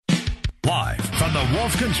Live from the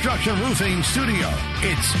Wolf Construction Roofing Studio,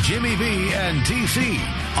 it's Jimmy B and TC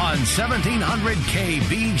on 1700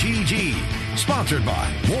 KBGG. Sponsored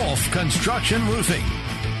by Wolf Construction Roofing.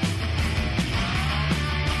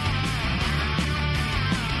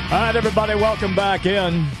 All right, everybody, welcome back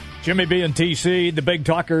in. Jimmy B and TC, the Big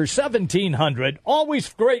Talker, 1700.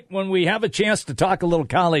 Always great when we have a chance to talk a little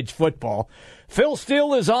college football. Phil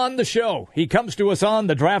Steele is on the show. He comes to us on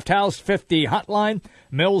the Draft House 50 hotline,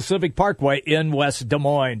 Mills Civic Parkway in West Des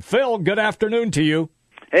Moines. Phil, good afternoon to you.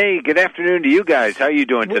 Hey, good afternoon to you guys. How are you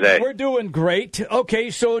doing today? We're doing great.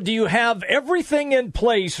 Okay, so do you have everything in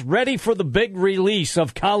place ready for the big release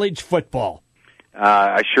of college football?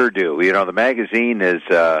 I sure do. You know, the magazine is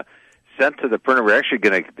sent to the printer. We're actually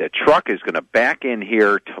the truck is going to back in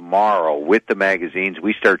here tomorrow with the magazines.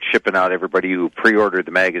 We start shipping out everybody who pre-ordered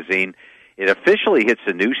the magazine. It officially hits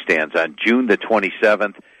the newsstands on June the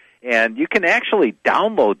 27th, and you can actually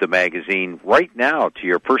download the magazine right now to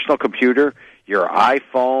your personal computer, your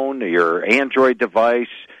iPhone, your Android device,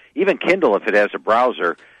 even Kindle if it has a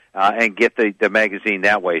browser, and get the magazine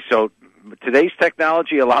that way. So today's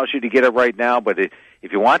technology allows you to get it right now, but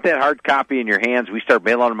if you want that hard copy in your hands, we start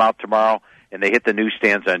mailing them out tomorrow, and they hit the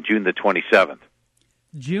newsstands on June the 27th.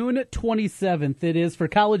 June 27th. It is for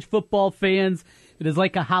college football fans. It is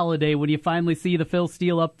like a holiday when you finally see the Phil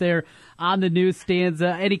Steele up there on the newsstands.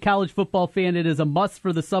 Any college football fan, it is a must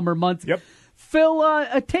for the summer months. Yep. Phil,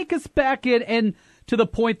 take us back in and to the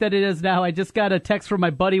point that it is now. I just got a text from my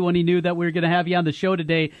buddy when he knew that we were going to have you on the show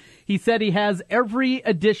today. He said he has every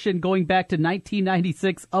edition going back to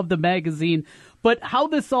 1996 of the magazine. But how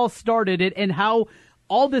this all started and how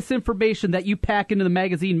all this information that you pack into the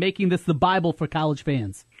magazine, making this the Bible for college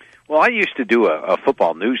fans. Well, I used to do a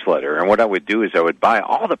football newsletter, and what I would do is I would buy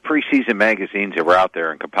all the preseason magazines that were out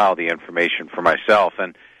there and compile the information for myself.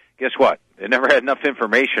 And guess what? They never had enough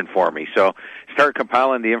information for me. So started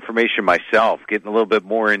compiling the information myself, getting a little bit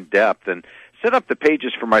more in-depth, and set up the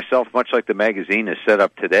pages for myself, much like the magazine is set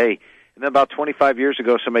up today. And then about 25 years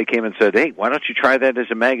ago, somebody came and said, hey, why don't you try that as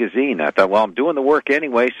a magazine? I thought, well, I'm doing the work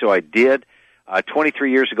anyway, so I did.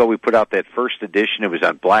 23 years ago, we put out that first edition. It was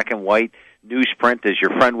on black and white newsprint, as your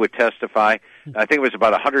friend would testify. I think it was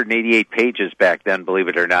about 188 pages back then, believe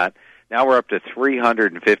it or not. Now we're up to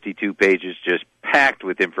 352 pages, just packed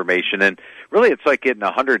with information. And really, it's like getting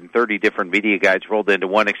 130 different media guides rolled into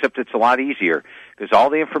one, except it's a lot easier because all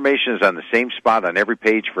the information is on the same spot on every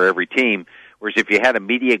page for every team. Whereas if you had a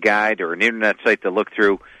media guide or an internet site to look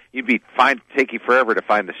through, you'd be taking forever to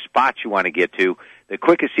find the spot you want to get to. The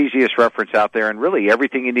quickest, easiest reference out there, and really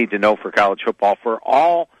everything you need to know for college football for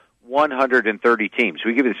all 130 teams.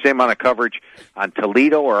 We give you the same amount of coverage on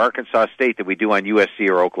Toledo or Arkansas State that we do on USC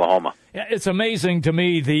or Oklahoma. Yeah, it's amazing to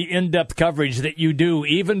me the in-depth coverage that you do,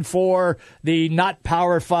 even for the not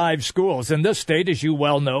Power 5 schools. In this state, as you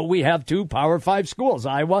well know, we have two Power 5 schools,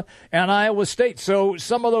 Iowa and Iowa State. So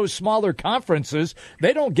some of those smaller conferences,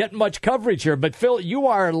 they don't get much coverage here. But, Phil, you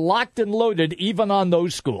are locked and loaded even on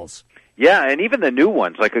those schools. Yeah, and even the new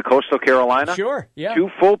ones, like a Coastal Carolina. Sure, yeah.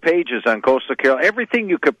 2 full pages on Coastal Carolina. Everything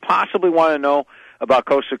you could possibly want to know about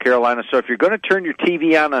Coastal Carolina. So if you're going to turn your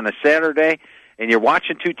TV on a Saturday and you're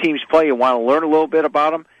watching two teams play, you want to learn a little bit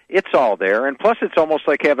about them, it's all there. And plus, it's almost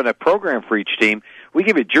like having a program for each team. We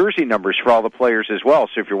give you jersey numbers for all the players as well.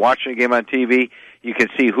 So if you're watching a game on TV, you can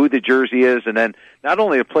see who the jersey is, and then not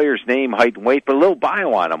only the player's name, height, and weight, but a little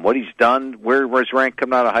bio on him, what he's done, where his rank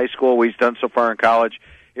coming out of high school, what he's done so far in college.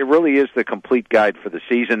 It really is the complete guide for the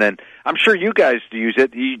season, and I'm sure you guys use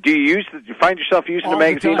it. Do you find yourself using the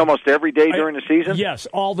magazine almost every day during the season? Yes,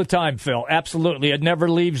 all the time, Phil. Absolutely. It never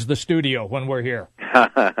leaves the studio when we're here.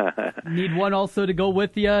 Need one also to go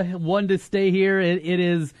with you, one to stay here. It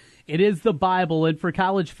is the Bible, and for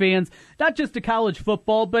college fans, not just to college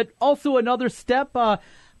football, but also another step.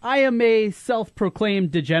 I am a self-proclaimed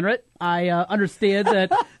degenerate. I understand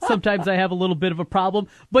that sometimes I have a little bit of a problem,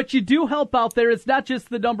 but you do help out there. It's not just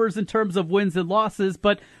the numbers in terms of wins and losses,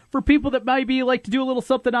 but for people that maybe like to do a little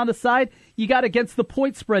something on the side, you got against the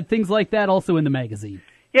point spread, things like that also in the magazine.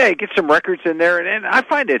 Yeah, you get some records in there, and I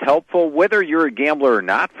find it helpful whether you're a gambler or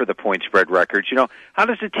not for the point spread records. You know, how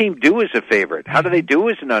does the team do as a favorite? How do they do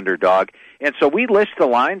as an underdog? And so we list the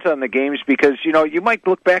lines on the games because, you know, you might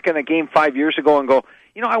look back on a game 5 years ago and go,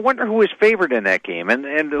 you know, I wonder who was favored in that game and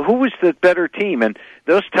who was the better team. And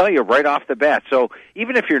those tell you right off the bat. So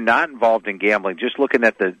even if you're not involved in gambling, just looking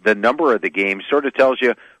at the number of the games sort of tells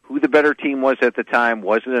you who the better team was at the time.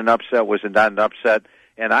 Was it an upset? Was it not an upset?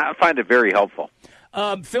 And I find it very helpful.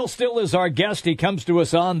 Phil Steele is our guest. He comes to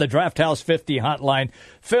us on the Draft House 50 hotline.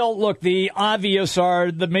 Phil, look, the obvious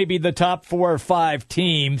are maybe the top 4 or 5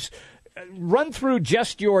 teams. run through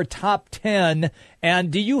just your top 10,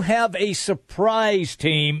 and do you have a surprise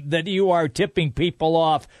team that you are tipping people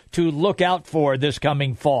off to look out for this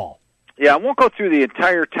coming fall? Yeah, I won't go through the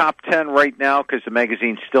entire top 10 right now because the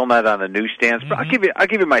magazine's still not on the newsstands, but I'll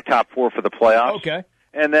give you my top 4 for the playoffs. Okay.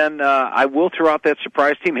 And then I will throw out that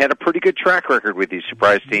surprise team. Had a pretty good track record with these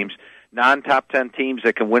surprise teams, non-top 10 teams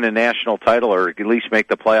that can win a national title or at least make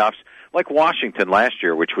the playoffs, like Washington last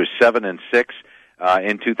year, which was 7-6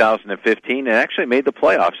 in 2015, and actually made the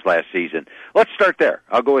playoffs last season. Let's start there.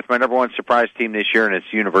 I'll go with my number 1 surprise team this year, and it's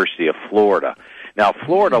University of Florida. Now,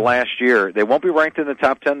 Florida last year, they won't be ranked in the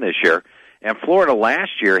top 10 this year, and Florida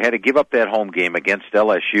last year had to give up that home game against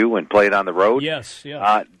LSU and play it on the road. Yes.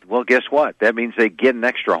 Well, guess what? That means they get an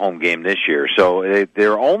extra home game this year. So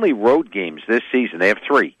their only road games this season, they have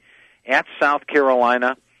 3. At South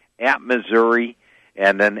Carolina, at Missouri,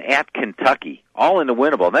 and then at Kentucky, all in the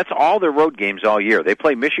winnable. And that's all their road games all year. They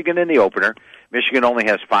play Michigan in the opener. Michigan only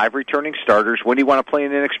has 5 returning starters. When do you want to play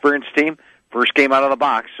an inexperienced team? First game out of the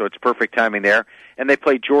box, so it's perfect timing there. And they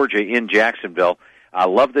play Georgia in Jacksonville. I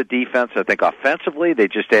love the defense. I think offensively, they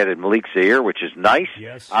just added Malik Zaire, which is nice.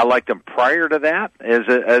 Yes. I liked them prior to that as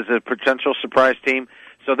a potential surprise team.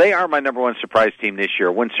 So they are my number 1 surprise team this year.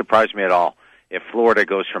 It wouldn't surprise me at all if Florida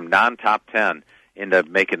goes from non-top 10 into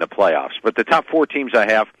making the playoffs. But the top 4 teams I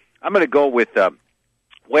have, I'm going to go with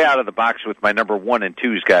way out of the box with my number 1 and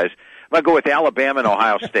 2s, guys. I'm going to go with Alabama and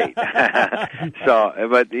Ohio State.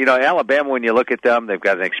 But, Alabama, when you look at them, they've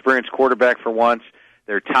got an experienced quarterback for once.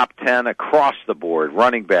 They're top 10 across the board,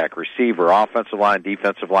 running back, receiver, offensive line,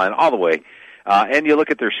 defensive line, all the way. And you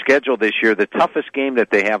look at their schedule this year, the toughest game that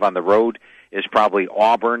they have on the road is probably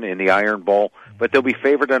Auburn in the Iron Bowl. But they'll be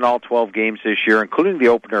favored in all 12 games this year, including the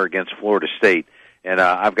opener against Florida State. And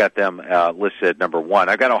I've got them listed at number 1.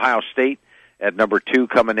 I've got Ohio State at number 2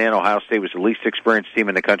 coming in. Ohio State was the least experienced team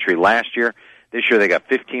in the country last year. This year they got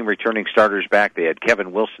 15 returning starters back. They had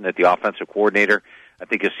Kevin Wilson at the offensive coordinator. I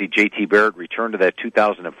think you'll see J.T. Barrett return to that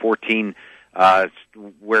 2014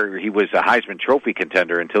 where he was a Heisman Trophy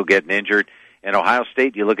contender until getting injured. And Ohio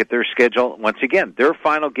State, you look at their schedule, once again, their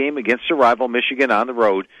final game against their rival Michigan on the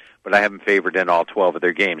road, but I haven't favored in all 12 of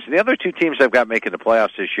their games. And the other 2 teams I've got making the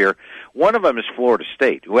playoffs this year, one of them is Florida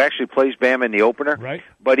State, who actually plays Bama in the opener. Right.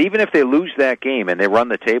 But even if they lose that game and they run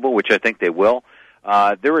the table, which I think they will,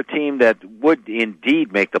 they're a team that would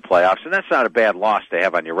indeed make the playoffs, and that's not a bad loss to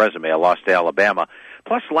have on your resume, a loss to Alabama.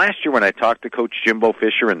 Plus, last year when I talked to Coach Jimbo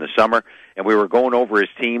Fisher in the summer, and we were going over his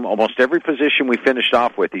team, almost every position we finished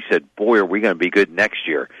off with, he said, boy, are we going to be good next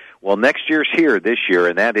year. Well, next year's here this year,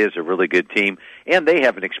 and that is a really good team, and they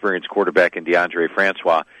have an experienced quarterback in DeAndre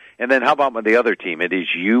Francois. And then how about the other team? It is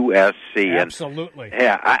USC. Absolutely.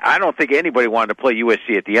 And, I don't think anybody wanted to play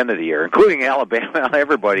USC at the end of the year, including Alabama,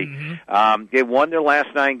 everybody. Mm-hmm. They won their last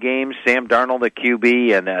 9 games, Sam Darnold at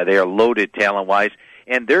QB, and they are loaded talent-wise.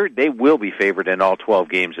 And they will be favored in all 12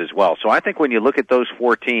 games as well. So I think when you look at those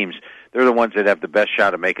 4 teams, they're the ones that have the best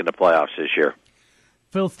shot of making the playoffs this year.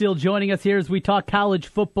 Phil Steele joining us here as we talk college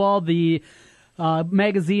football. The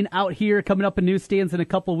magazine out here coming up in newsstands in a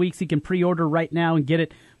couple of weeks. You can pre-order right now and get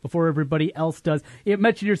it before everybody else does. You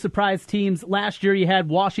mentioned your surprise teams. Last year you had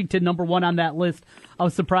Washington number 1 on that list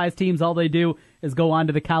of surprise teams. All they do is go on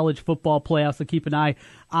to the college football playoffs, so keep an eye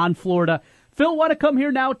on Florida. Phil, want to come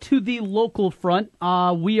here now to the local front.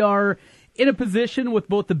 We are in a position with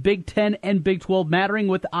both the Big Ten and Big 12 mattering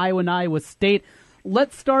with Iowa and Iowa State.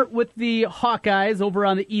 Let's start with the Hawkeyes over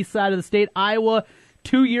on the east side of the state. Iowa,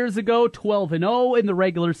 2 years ago, 12-0 in the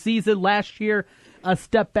regular season. Last year, a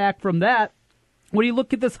step back from that. When you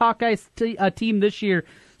look at this Hawkeyes team this year,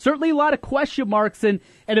 certainly a lot of question marks, and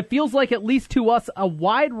it feels like, at least to us, a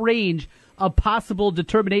wide range of possible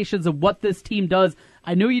determinations of what this team does.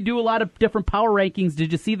 I know you do a lot of different power rankings.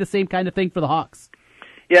 Did you see the same kind of thing for the Hawks?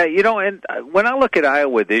 Yeah, and when I look at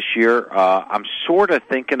Iowa this year, I'm sort of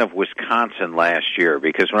thinking of Wisconsin last year,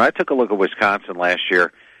 because when I took a look at Wisconsin last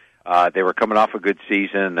year, they were coming off a good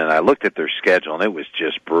season, and I looked at their schedule, and it was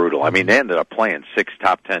just brutal. I mean, they ended up playing 6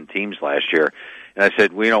 top 10 teams last year, and I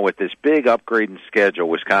said, with this big upgrading schedule,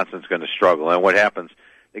 Wisconsin's going to struggle. And what happens?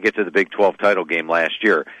 They get to the Big 12 title game last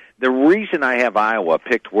year. The reason I have Iowa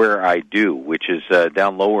picked where I do, which is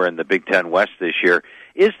down lower in the Big Ten West this year,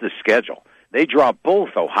 is the schedule. They draw both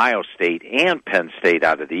Ohio State and Penn State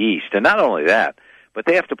out of the East. And not only that, but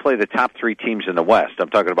they have to play the top 3 teams in the West. I'm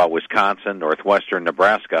talking about Wisconsin, Northwestern,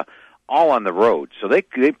 Nebraska, all on the road. So they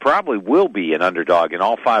probably will be an underdog in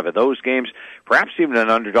all 5 of those games, perhaps even an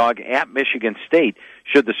underdog at Michigan State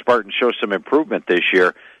should the Spartans show some improvement this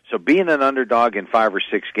year. So being an underdog in 5 or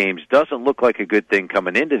 6 games doesn't look like a good thing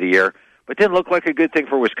coming into the year, but didn't look like a good thing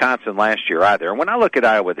for Wisconsin last year either. And when I look at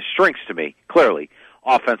Iowa, the strengths to me, clearly,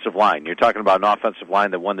 offensive line. You're talking about an offensive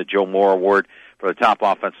line that won the Joe Moore Award for the top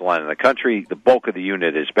offensive line in the country. The bulk of the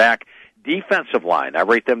unit is back. Defensive line, I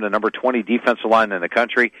rate them the number 20 defensive line in the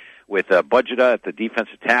country with Budgeta at the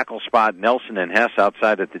defensive tackle spot, Nelson and Hess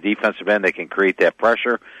outside at the defensive end. They can create that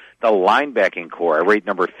pressure. The linebacking core, I rate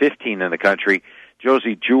number 15 in the country.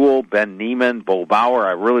 Josie Jewell, Ben Neiman, Bo Bauer,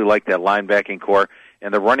 I really like that linebacking core.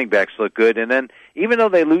 And the running backs look good. And then, even though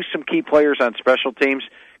they lose some key players on special teams,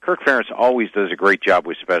 Kirk Ferentz always does a great job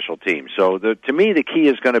with special teams. So, to me, the key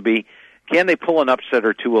is going to be, can they pull an upset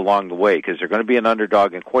or two along the way? Because they're going to be an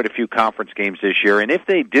underdog in quite a few conference games this year. And if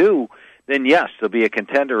they do, then yes, they'll be a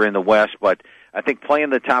contender in the West. But I think playing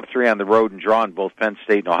the top three on the road and drawing both Penn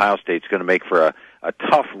State and Ohio State is going to make for a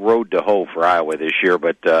tough road to hoe for Iowa this year.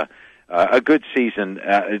 But a good season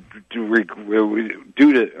with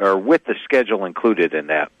the schedule included in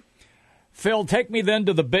that. Phil, take me then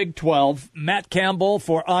to the Big 12. Matt Campbell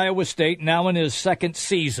for Iowa State, now in his second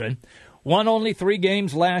season. Won only 3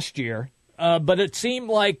 games last year, but it seemed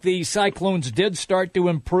like the Cyclones did start to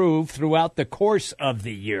improve throughout the course of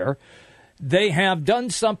the year. They have done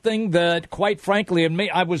something that, quite frankly, and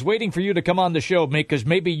I was waiting for you to come on the show, because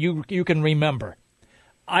maybe you can remember.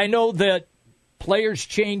 I know that players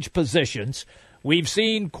change positions. We've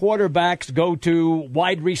seen quarterbacks go to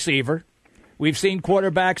wide receiver. We've seen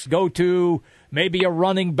quarterbacks go to maybe a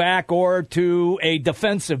running back or to a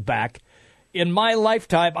defensive back. In my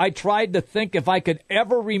lifetime, I tried to think if I could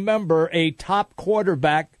ever remember a top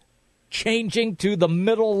quarterback changing to the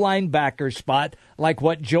middle linebacker spot like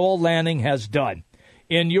what Joel Lanning has done.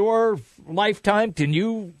 In your lifetime, can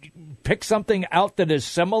you pick something out that is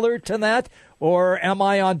similar to that, or am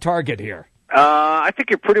I on target here? I think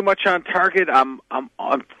you're pretty much on target. I'm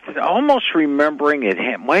almost remembering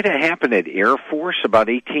it might have happened at Air Force about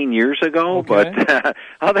 18 years ago, okay. But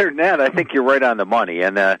other than that, I think you're right on the money.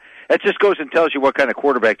 And that just goes and tells you what kind of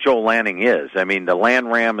quarterback Joel Lanning is. I mean, the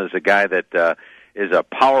Land Ram is a guy that is a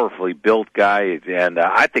powerfully built guy, and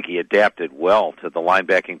I think he adapted well to the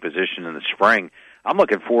linebacking position in the spring. I'm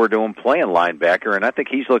looking forward to him playing linebacker, and I think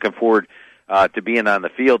he's looking forward to being on the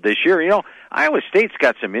field this year. You know, Iowa State's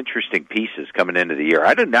got some interesting pieces coming into the year.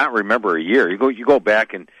 I do not remember a year. You go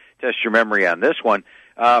back and test your memory on this one.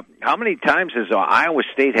 How many times has Iowa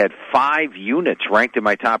State had 5 units ranked in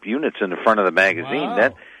my top units in the front of the magazine?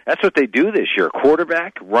 Wow. That's what they do this year.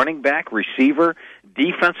 Quarterback, running back, receiver,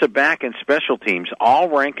 defensive back, and special teams all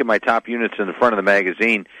rank in my top units in the front of the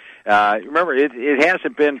magazine. Remember, it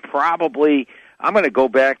hasn't been probably, I'm going to go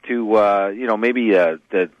back to, maybe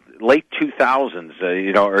the late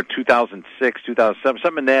 2000s, or 2006, 2007,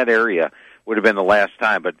 something in that area would have been the last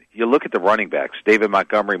time. But you look at the running backs, David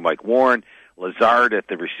Montgomery, Mike Warren, Lazard at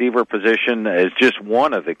the receiver position is just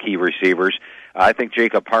one of the key receivers. I think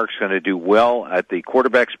Jacob Park's going to do well at the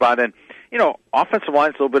quarterback spot. And, offensive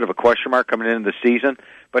line's a little bit of a question mark coming into the season,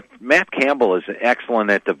 but Matt Campbell is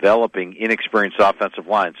excellent at developing inexperienced offensive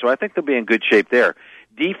line. So I think they'll be in good shape there.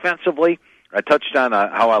 Defensively, I touched on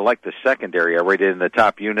how I like the secondary. I rated in the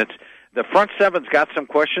top units. The front seven's got some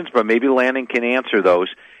questions, but maybe Lanning can answer those.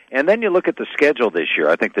 And then you look at the schedule this year.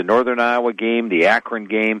 I think the Northern Iowa game, the Akron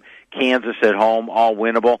game, Kansas at home, all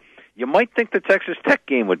winnable. You might think the Texas Tech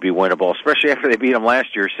game would be winnable, especially after they beat them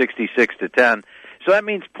last year 66-10. So that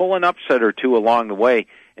means pull an upset or two along the way,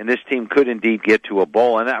 and this team could indeed get to a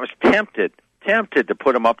bowl. And I was tempted to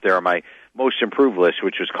put them up there on my most improved list,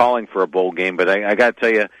 which was calling for a bowl game. But I got to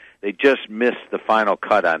tell you, they just missed the final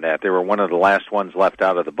cut on that. They were one of the last ones left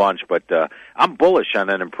out of the bunch. But I'm bullish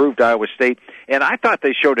on an improved Iowa State. And I thought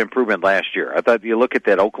they showed improvement last year. I thought you look at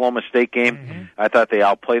that Oklahoma State game, I thought they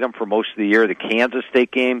outplayed them for most of the year. The Kansas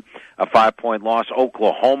State game, a 5-point loss.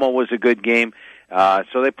 Oklahoma was a good game.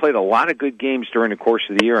 So they played a lot of good games during the course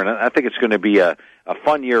of the year. And I think it's going to be a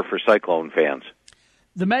fun year for Cyclone fans.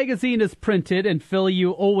 The magazine is printed, and Phil,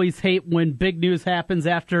 you always hate when big news happens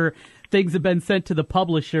after things have been sent to the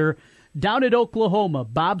publisher. Down at Oklahoma,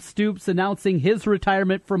 Bob Stoops announcing his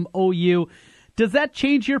retirement from OU. Does that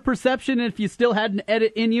change your perception? And if you still had an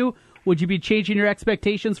edit in you, would you be changing your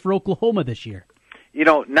expectations for Oklahoma this year?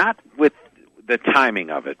 Not with the timing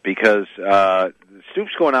of it, because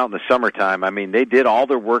Stoops going out in the summertime, I mean, they did all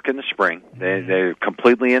their work in the spring. They're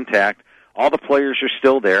completely intact. All the players are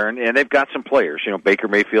still there, and they've got some players. Baker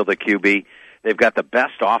Mayfield at QB. They've got the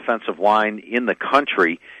best offensive line in the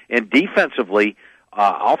country. And defensively,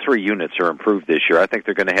 all 3 units are improved this year. I think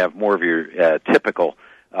they're going to have more of your typical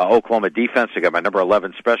Oklahoma defense. They got my number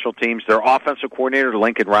 11 special teams. Their offensive coordinator,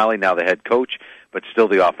 Lincoln Riley, now the head coach, but still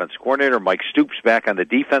the offensive coordinator. Mike Stoops back on the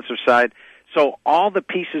defensive side. So all the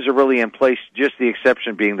pieces are really in place, just the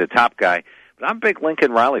exception being the top guy. But I'm a big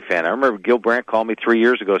Lincoln Riley fan. I remember Gil Brandt called me 3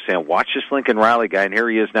 years ago saying, watch this Lincoln Riley guy, and here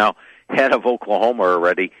he is now, head of Oklahoma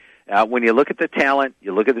already. When you look at the talent,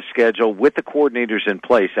 you look at the schedule, with the coordinators in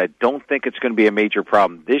place, I don't think it's going to be a major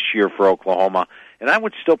problem this year for Oklahoma, and I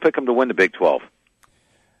would still pick them to win the Big 12.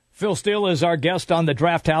 Phil Steele is our guest on the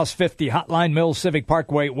Draft House 50 Hotline Mills Civic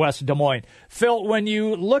Parkway, West Des Moines. Phil, when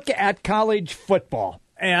you look at college football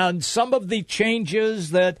and some of the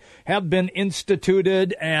changes that have been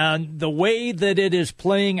instituted and the way that it is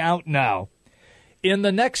playing out now, in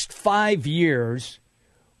the next 5 years,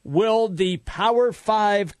 will the Power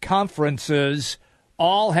 5 conferences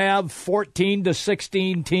all have 14 to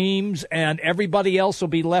 16 teams and everybody else will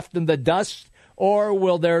be left in the dust, or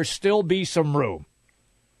will there still be some room?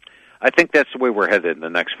 I think that's the way we're headed in the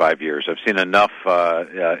next 5 years. I've seen enough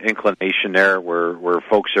inclination there where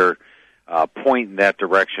folks are pointing that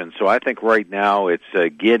direction. So I think right now it's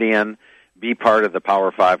get in, be part of the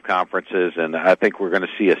Power 5 conferences, and I think we're going to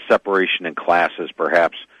see a separation in classes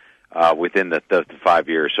perhaps within the 5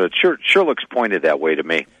 years. So it sure looks pointed that way to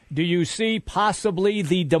me. Do you see possibly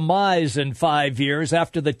the demise in 5 years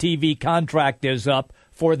after the TV contract is up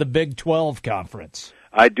for the Big 12 conference?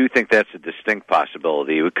 I do think that's a distinct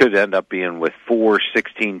possibility. It could end up being with 4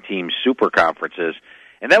 16-team super conferences,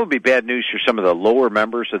 and that would be bad news for some of the lower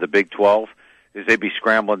members of the Big 12, because they'd be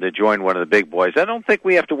scrambling to join one of the big boys. I don't think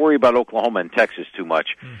we have to worry about Oklahoma and Texas too much,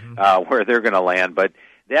 where they're going to land, but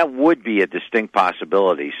that would be a distinct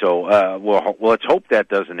possibility. So well, let's hope that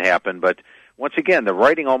doesn't happen, but once again, the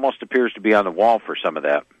writing almost appears to be on the wall for some of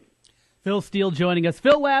that. Phil Steele joining us.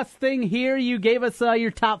 Phil, last thing here, you gave us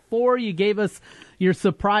your top 4. You gave us your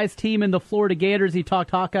surprise team in the Florida Gators. You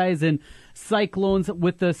talked Hawkeyes and Cyclones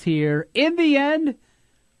with us here. In the end,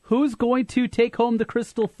 who's going to take home the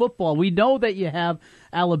Crystal Football? We know that you have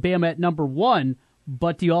Alabama at number 1,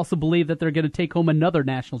 but do you also believe that they're going to take home another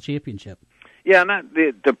national championship? Yeah,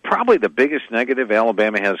 probably the biggest negative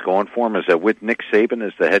Alabama has going for them is that with Nick Saban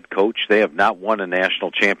as the head coach, they have not won a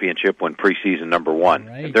national championship when preseason number 1.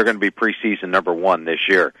 Right. They're going to be preseason number 1 this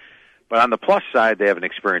year. But on the plus side, they have an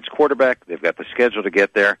experienced quarterback. They've got the schedule to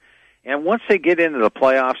get there. And once they get into the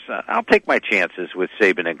playoffs, I'll take my chances with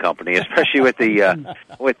Saban and company, especially with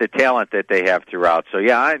the talent that they have throughout. So,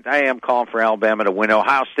 yeah, I am calling for Alabama to win.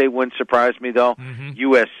 Ohio State wouldn't surprise me, though.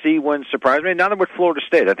 USC wouldn't surprise me. None with Florida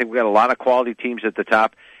State. I think we've got a lot of quality teams at the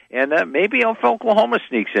top. And maybe if Oklahoma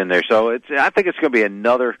sneaks in there. So I think it's going to be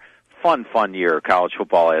another fun year of college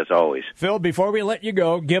football, as always. Phil, before we let you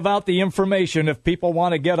go, give out the information if people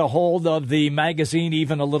want to get a hold of the magazine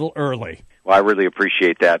even a little early. Well, I really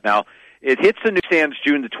appreciate that. Now, it hits the newsstands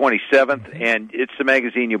June the 27th, and it's the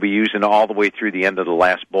magazine you'll be using all the way through the end of the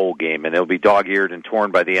last bowl game, and it'll be dog-eared and torn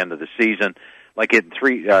by the end of the season, like getting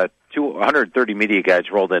 230 media guides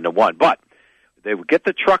rolled into one. But they will get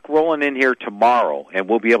the truck rolling in here tomorrow, and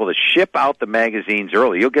we'll be able to ship out the magazines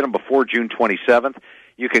early. You'll get them before June 27th.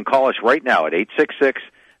 You can call us right now at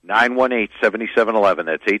 866-918-7711.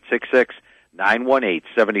 That's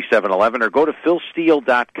 866-918-7711, or go to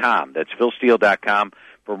philsteele.com. That's philsteele.com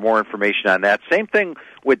for more information on that. Same thing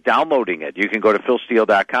with downloading it. You can go to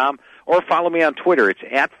philsteele.com or follow me on Twitter. It's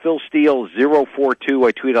at philsteele042.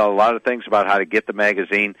 I tweet out a lot of things about how to get the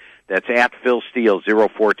magazine. That's at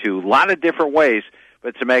philsteele042. A lot of different ways, but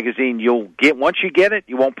it's a magazine you'll get. Once you get it,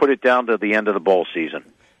 you won't put it down to the end of the bowl season.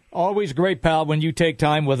 Always great, pal, when you take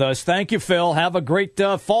time with us. Thank you, Phil. Have a great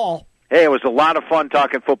fall. Hey, it was a lot of fun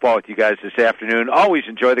talking football with you guys this afternoon. Always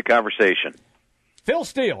enjoy the conversation. Phil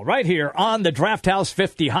Steele, right here on the Draft House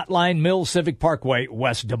 50 Hotline, Mills Civic Parkway,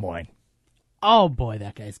 West Des Moines. Oh, boy,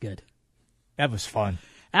 that guy's good. That was fun.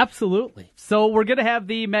 Absolutely. So we're going to have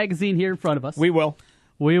the magazine here in front of us. We will.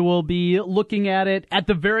 We will be looking at it at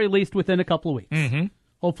the very least within a couple of weeks. Mm-hmm.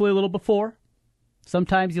 Hopefully a little before.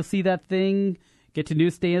 Sometimes you'll see that thing get to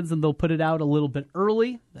newsstands and they'll put it out a little bit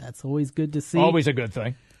early. That's always good to see. Always a good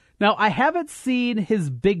thing. Now, I haven't seen his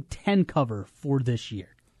Big Ten cover for this year.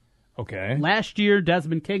 Okay. Last year,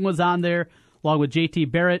 Desmond King was on there, along with J.T.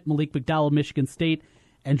 Barrett, Malik McDowell, Michigan State,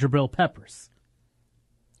 and Jabril Peppers.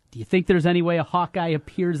 Do you think there's any way a Hawkeye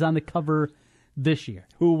appears on the cover this year?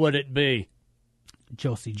 Who would it be?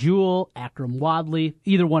 Josie Jewell, Akram Wadley,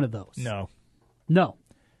 either one of those? No.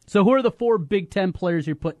 So who are the 4 Big Ten players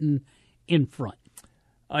you're putting in front?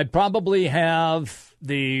 I'd probably have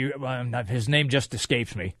his name just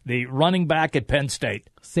escapes me, the running back at Penn State.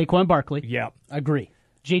 Saquon Barkley. Yeah. Agree.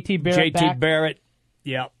 J.T. Barrett Barrett,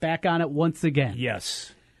 yeah. Back on it once again.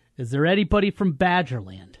 Yes. Is there anybody from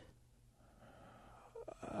Badgerland?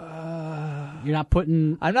 You're not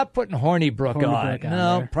putting... I'm not putting Hornibrook on. On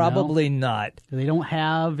No, there. probably not. They don't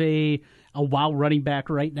have a... a wow running back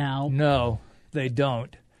right now. No, they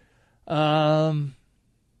don't.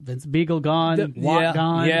 Vince Beagle gone, Watt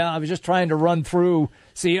gone. Yeah, I was just trying to run through.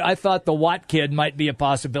 See, I thought the Watt kid might be a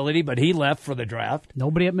possibility, but he left for the draft.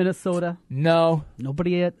 Nobody at Minnesota? No.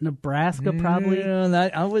 Nobody at Nebraska, probably? Yeah,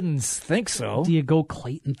 I wouldn't think so. Do you go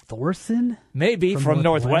Clayton Thorson? Maybe. From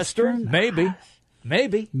Northwestern? Maybe.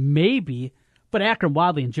 Maybe. But Akron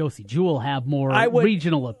Wadley and Josie Jewell have more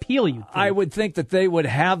regional appeal, you think. I would think that they would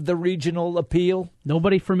have the regional appeal.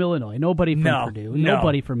 Nobody from Illinois. Nobody from Purdue.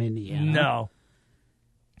 Nobody from Indiana. No.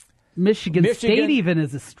 Michigan State even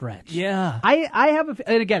is a stretch. Yeah. I have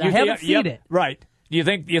and again, I haven't seen it. Right. You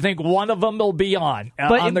think one of them will be on the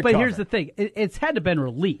But cover. here's the thing. It's had to have been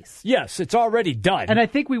released. Yes, it's already done. And I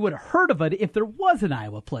think we would have heard of it if there was an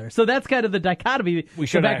Iowa player. So that's kind of the dichotomy. We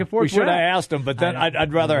should back and forth. We should have asked him, but then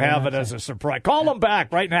I'd rather have it as a surprise. Call him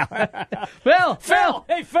back right now. Phil.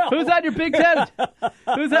 Hey, Phil. Who's on your Big Ten?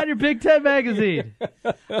 Who's on your Big Ten magazine?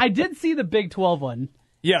 I did see the Big 12 one.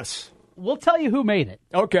 Yes. We'll tell you who made it.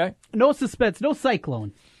 Okay. No suspense, no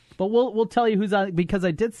cyclone. But we'll tell you who's on because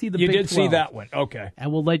I did see the Big 12. You did see that one. Okay.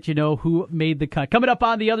 And we'll let you know who made the cut. Coming up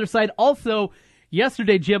on the other side, also,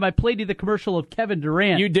 yesterday, Jim, I played you the commercial of Kevin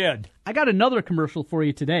Durant. You did. I got another commercial for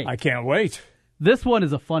you today. I can't wait. This one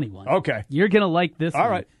is a funny one. Okay. You're going to like this one.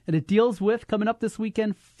 All right. And it deals with, coming up this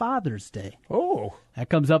weekend, Father's Day. Oh. That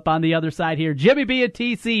comes up on the other side here. Jimmy B and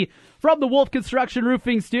TC from the Wolf Construction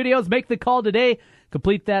Roofing Studios. Make the call today.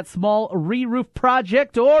 Complete that small re-roof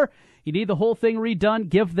project, or you need the whole thing redone,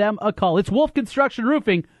 give them a call. It's Wolf Construction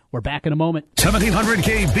Roofing. We're back in a moment. 1700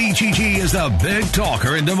 KBGG is the big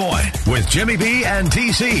talker in Des Moines with Jimmy B and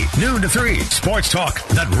TC. Noon to 3. Sports talk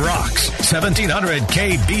that rocks. 1700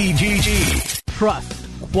 KBGG. Trust,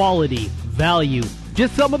 quality, value.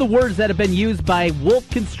 Just some of the words that have been used by Wolf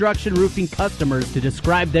Construction Roofing customers to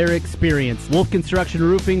describe their experience. Wolf Construction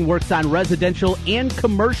Roofing works on residential and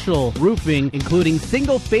commercial roofing, including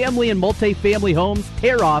single-family and multi-family homes,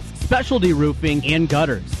 tear-offs, specialty roofing, and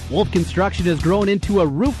gutters. Wolf Construction has grown into a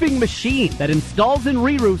roofing machine that installs and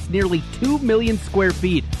re-roofs nearly 2 million square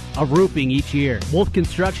feet of roofing each year. Wolf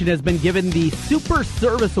Construction has been given the Super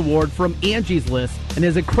Service Award from Angie's List and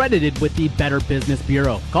is accredited with the Better Business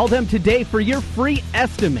Bureau. Call them today for your free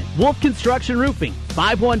estimate. Wolf Construction Roofing,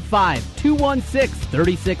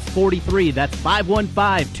 515-216-3643. That's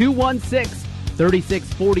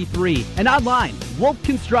 515-216-3643. And online,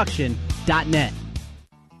 wolfconstruction.net.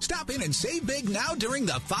 Stop in and save big now during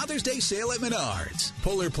the Father's Day sale at Menards.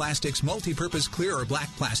 Polar Plastics multi-purpose clear or black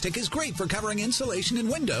plastic is great for covering insulation in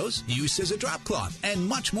windows, use as a drop cloth, and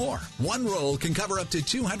much more. One roll can cover up to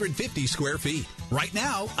 250 square feet. Right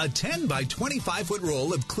now, a 10 by 25-foot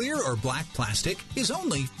roll of clear or black plastic is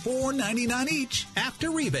only $4.99 each after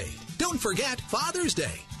rebate. Don't forget Father's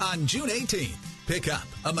Day on June 18th. Pick up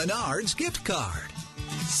a Menards gift card.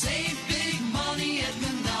 Save big money at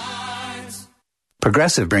Menards.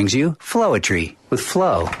 Progressive brings you Floetry with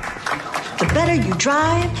Flo. The better you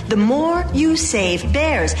drive, the more you save.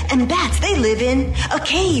 Bears and bats, they live in a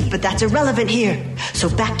cave, but that's irrelevant here. So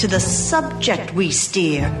back to the subject we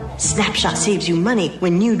steer. Snapshot saves you money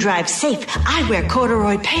when you drive safe. I wear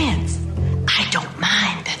corduroy pants. I don't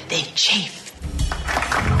mind that they chafe.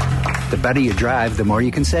 The better you drive, the more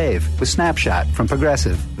you can save with Snapshot from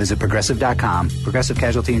Progressive. Visit Progressive.com. Progressive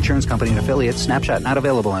Casualty Insurance Company and affiliates. Snapshot not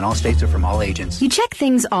available in all states or from all agents. You check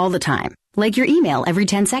things all the time, like your email every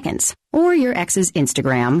 10 seconds or your ex's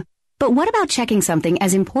Instagram. But what about checking something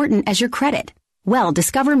as important as your credit? Well,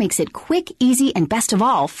 Discover makes it quick, easy, and best of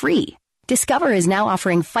all, free. Discover is now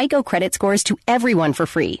offering FICO credit scores to everyone for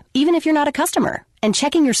free, even if you're not a customer. And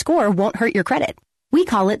checking your score won't hurt your credit. We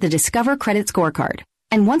call it the Discover Credit Scorecard.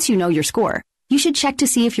 And once you know your score, you should check to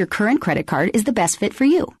see if your current credit card is the best fit for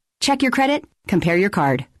you. Check your credit, compare your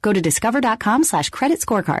card. Go to discover.com/credit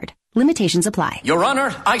scorecard. Limitations apply. Your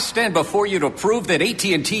Honor, I stand before you to prove that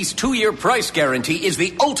AT&T's 2-year price guarantee is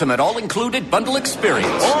the ultimate all-included bundle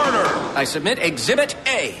experience. Order! I submit Exhibit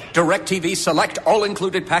A, DirecTV Select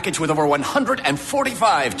all-included package with over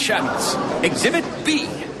 145 channels. Exhibit B,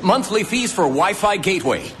 monthly fees for Wi-Fi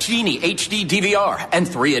gateway, Genie HD DVR, and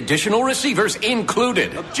 3 additional receivers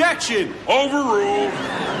included. Objection! Overruled.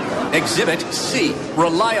 Exhibit C,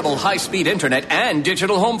 reliable high-speed internet and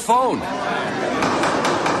digital home phone.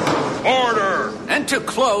 Order! And to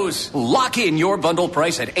close, lock in your bundle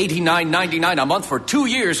price at $89.99 a month for 2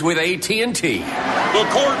 years with AT&T. The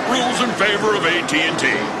court rules in favor of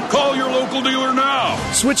AT&T. Call your local dealer now.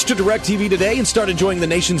 Switch to DirecTV today and start enjoying the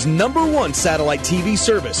nation's #1 satellite TV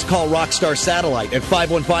service. Call Rockstar Satellite at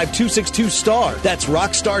 515-262-STAR. That's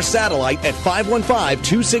Rockstar Satellite at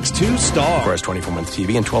 515-262-STAR. Requires 24-month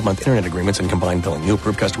TV and 12-month internet agreements and combined billing. New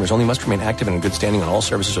approved customers only must remain active and in good standing on all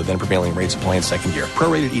services or then prevailing rates apply in second year.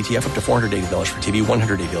 Prorated ETF up to $480 for TV,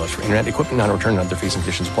 $180 for internet, equipment non-return, and other fees and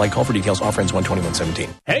conditions apply. Call for details. Offer ends 1/21/17.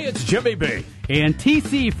 Hey, it's Jimmy B. And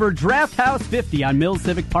TC for Draft House 50 on Mills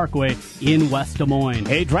Civic Parkway in West Des Moines.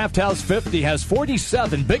 Hey, Draft House 50 has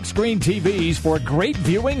 47 big screen TVs for great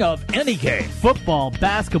viewing of any game. Football,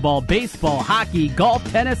 basketball, baseball, hockey, golf,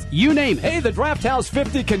 tennis, you name it. Hey, the Draft House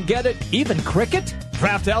 50 can get it, even cricket.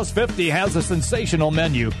 Draft House 50 has a sensational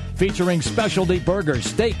menu featuring specialty burgers,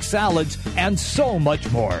 steaks, salads, and so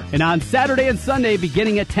much more. And on Saturday and Sunday,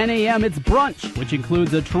 beginning at 10 a.m., it's brunch, which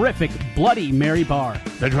includes a terrific Bloody Mary bar.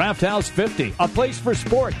 The Draft House 50, a place for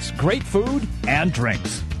sports, great food, and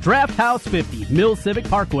drinks. Draft House 50, Mills Civic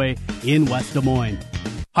Parkway in West Des Moines.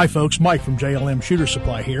 Hi folks, Mike from JLM Shooter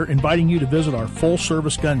Supply here, inviting you to visit our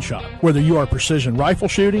full-service gun shop. Whether you are precision rifle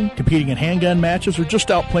shooting, competing in handgun matches, or just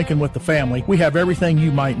out plinking with the family, we have everything you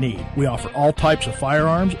might need. We offer all types of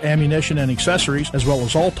firearms, ammunition, and accessories, as well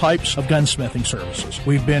as all types of gunsmithing services.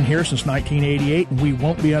 We've been here since 1988, and we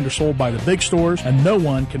won't be undersold by the big stores, and no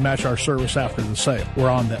one can match our service after the sale. We're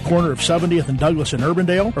on the corner of 70th and Douglas in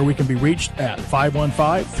Urbandale, or we can be reached at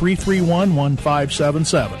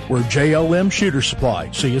 515-331-1577. We're JLM Shooter Supply.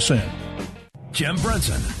 See you soon. Jim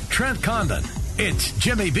Brenson, Trent Condon. It's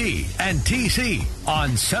Jimmy B and TC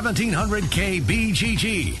on 1700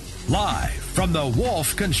 KBGG. Live from the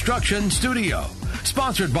Wolf Construction Studio.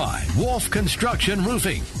 Sponsored by Wolf Construction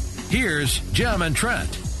Roofing. Here's Jim and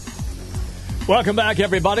Trent. Welcome back,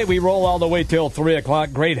 everybody. We roll all the way till 3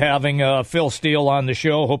 o'clock. Great having Phil Steele on the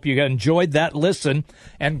show. Hope you enjoyed that listen.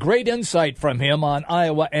 And great insight from him on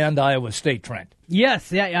Iowa and Iowa State, Trent.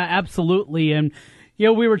 Yes, yeah, absolutely. And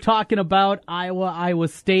we were talking about Iowa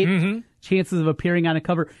State, chances of appearing on a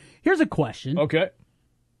cover. Here's a question. Okay.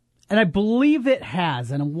 And I believe it has.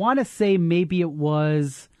 And I want to say maybe it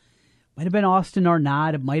might have been Austin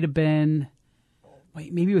Arnott. It might have been,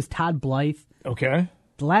 maybe it was Todd Blythe. Okay.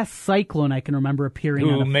 The last Cyclone I can remember appearing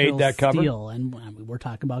on a made Phil that cover? Steele. And we're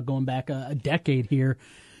talking about going back a decade here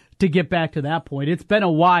to get back to that point. It's been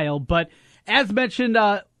a while, but as mentioned,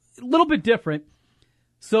 a little bit different.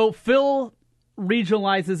 So Phil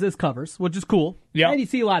regionalizes his covers, which is cool. Yeah. And you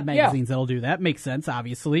see a lot of magazines that'll do that. Makes sense,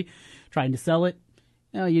 obviously. Trying to sell it.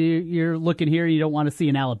 You're looking here, you don't want to see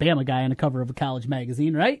an Alabama guy on the cover of a college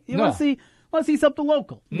magazine, right? You want to see something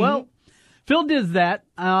local. Mm-hmm. Well, Phil does that.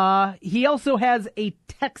 He also has a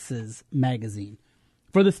Texas magazine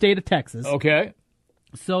for the state of Texas. Okay.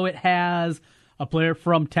 So it has a player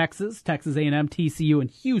from Texas, Texas A&M, TCU, and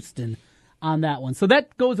Houston on that one. So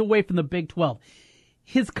that goes away from the Big 12.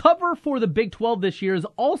 His cover for the Big 12 this year is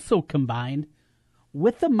also combined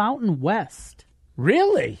with the Mountain West.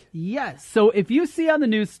 Really? Yes. So if you see on the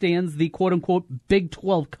newsstands the quote-unquote Big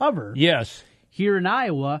 12 cover here in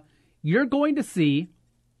Iowa, you're going to see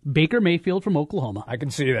Baker Mayfield from Oklahoma. I can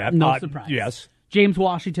see that. No surprise. Yes. James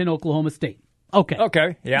Washington, Oklahoma State. Okay.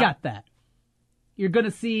 Okay, yeah. Got that. You're going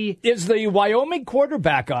to see... Is the Wyoming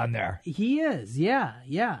quarterback on there? He is, yeah.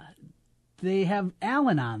 They have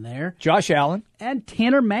Allen on there. Josh Allen. And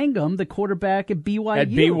Tanner Mangum, the quarterback at BYU. At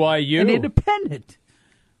BYU. An independent.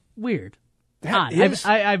 Weird.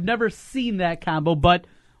 I've never seen that combo, but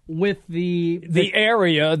with the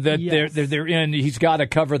area that they're in, he's got to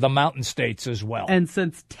cover the mountain states as well. And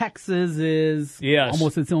since Texas is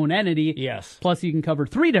almost its own entity, plus you can cover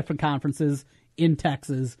 3 different conferences in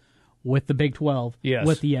Texas with the Big 12,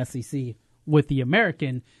 with the SEC, with the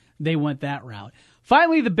American, they went that route.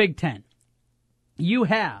 Finally, the Big 10. You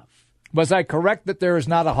have... Was I correct that there is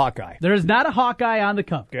not a Hawkeye? There is not a Hawkeye on the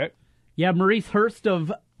cover. Okay. You have Maurice Hurst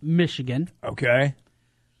of Michigan. Okay.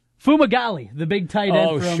 Fumagalli, the big tight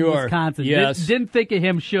end from Wisconsin. Yes. Didn't think of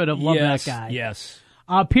him, should have. Loved that guy. Yes.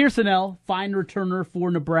 Pearsonell, fine returner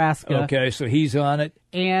for Nebraska. Okay, so he's on it.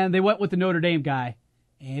 And they went with the Notre Dame guy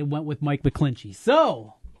and went with Mike McClinchy.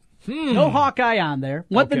 So, no Hawkeye on there.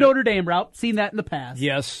 Went the Notre Dame route. Seen that in the past.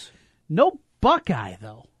 Yes. No Buckeye,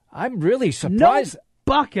 though. I'm really surprised. No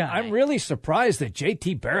Buckeye. I'm really surprised that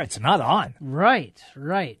J.T. Barrett's not on. Right.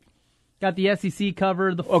 Got the SEC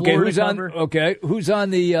cover, the Florida cover. Who's on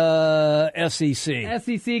the SEC?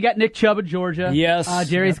 SEC got Nick Chubb of Georgia. Yes.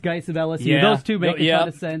 Darius Geis of LSU. Those two make a ton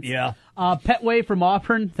of sense. Yeah. Petway from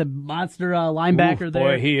Auburn, the monster linebacker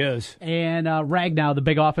there. Boy, he is. And Ragnow, the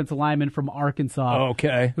big offensive lineman from Arkansas.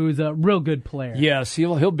 Okay. Who's a real good player. Yes,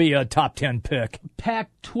 he'll be a top 10 pick.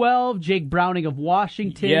 Pac-12, Jake Browning of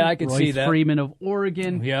Washington. Yeah, I can Royce see that. Freeman of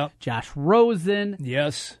Oregon. Yeah. Josh Rosen.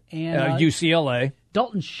 Yes. And UCLA.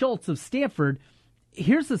 Dalton Schultz of Stanford.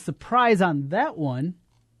 Here's the surprise on that one.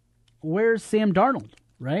 Where's Sam Darnold,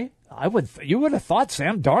 right? You would have thought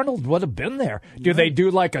Sam Darnold would have been there. Do they do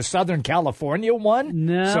like a Southern California one?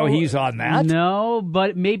 No. So he's on that? No,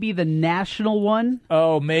 but maybe the national one.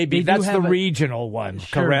 Oh, maybe. They That's the regional one,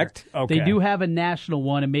 Sure. correct? Okay. They do have a national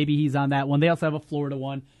one, and maybe he's on that one. They also have a Florida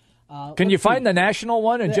one. Can you find the national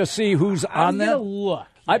one and just see who's on there? I'm going to look.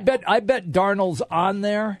 I bet Darnold's on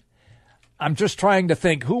there. I'm just trying to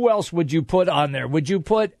think. Who else would you put on there? Would you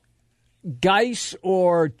put Geis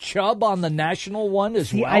or Chubb on the national one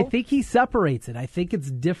as well? I think he separates it. I think it's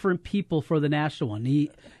different people for the national one.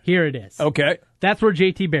 Here it is. Okay. That's where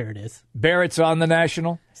JT Barrett is. Barrett's on the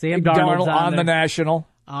national. Sam Darnold's on the there. national.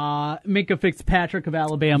 Minka Fitzpatrick of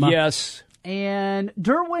Alabama. Yes. And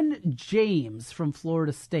Derwin James from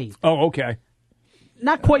Florida State. Oh, okay.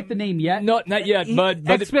 Not quite the name yet. No, not yet, but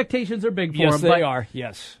expectations are big for yes, him. they but, are.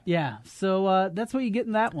 Yes. Yeah. So that's what you get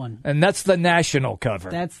in that one. And that's the national cover.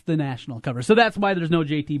 That's the national cover. So that's why there's no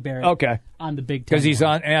JT Barrett. On the Big Ten. Because he's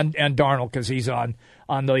on, and Darnold because he's on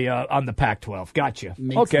the Pac-12. Gotcha.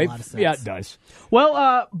 Makes a lot of sense. Yeah, it does.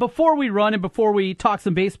 Well, before we run and before we talk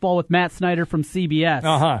some baseball with Matt Snyder from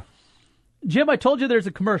CBS, Jim, I told you there's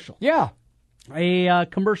a commercial. Yeah. A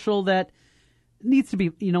commercial that needs to be,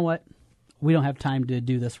 you know what? We don't have time to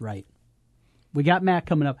do this right. We got Matt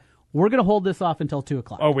coming up. We're going to hold this off until 2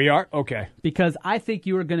 o'clock. Oh, we are? Okay. Because I think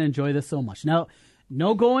you are going to enjoy this so much. Now,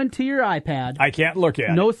 no going to your iPad. I can't look at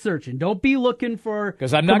it. No searching. Don't be looking for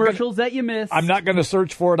commercials that you missed. I'm not going to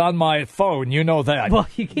search for it on my phone. You know that. Well,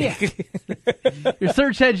 you can't. Your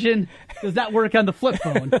search engine does not work on the flip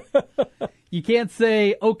phone. You can't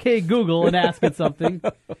say, okay, Google, and ask it something.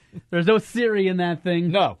 There's no Siri in that thing.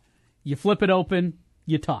 No. You flip it open,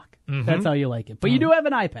 you talk. Mm-hmm. That's how you like it. But you do have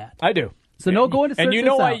an iPad. I do. So no going to search and you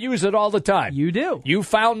know this I out. use it all the time. You do. You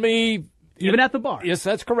found me even at the bar. Yes,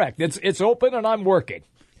 that's correct. It's open and I'm working.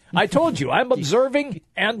 I told you I'm observing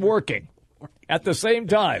and working at the same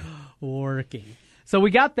time. Working. So we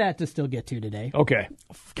got that to still get to today. Okay.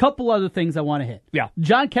 A couple other things I want to hit. Yeah.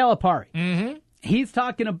 John Calipari. Mm-hmm. He's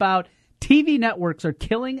talking about TV networks are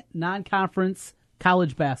killing non-conference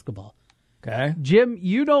college basketball. Okay. Jim,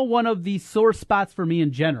 you know one of the sore spots for me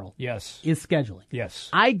in general Yes. is scheduling. Yes.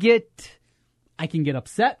 I can get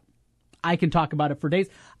upset. I can talk about it for days.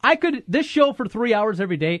 This show for 3 hours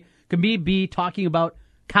every day could be talking about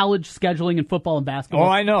college scheduling and football and basketball. Oh,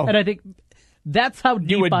 I know. And I think that's how deep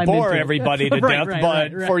you would I'm bore into it. everybody to Right, death,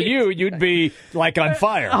 right, but for you, you'd be like on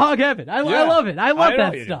fire. Hog heaven. I love it. I love know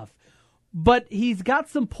that you do. stuff. But he's got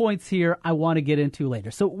some points here I want to get into later.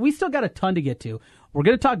 So we still got a ton to get to. We're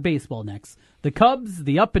going to talk baseball next. The Cubs,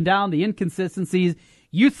 the up and down, the inconsistencies.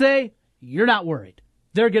 You say you're not worried.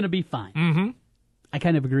 They're going to be fine. Mm-hmm. I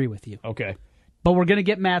kind of agree with you. Okay. But we're going to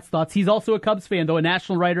get Matt's thoughts. He's also a Cubs fan, though, a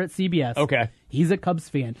national writer at CBS. Okay. He's a Cubs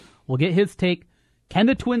fan. We'll get his take. Can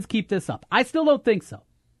the Twins keep this up? I still don't think so.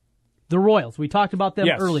 The Royals, we talked about them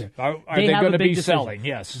Yes. earlier. Are they have going a to big be decision. selling?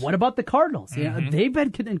 Yes. What about the Cardinals? Yeah, they've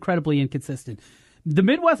been incredibly inconsistent. The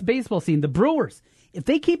Midwest baseball scene, the Brewers, if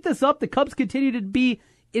they keep this up, the Cubs continue to be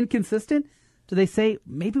inconsistent, do they say,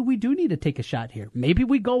 maybe we do need to take a shot here? Maybe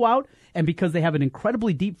we go out, and because they have an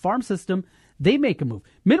incredibly deep farm system, they make a move.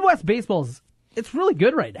 Midwest baseball it's really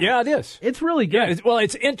good right now. Yeah, it is. It's really good. Yeah,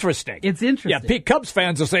 it's interesting. It's interesting. Yeah, Cubs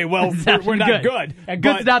fans will say, well, we're not good. And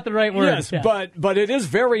good's not the right word. Yes, yeah. but it is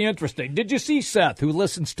very interesting. Did you see Seth, who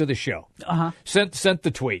listens to the show, sent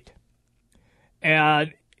the tweet?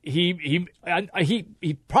 And he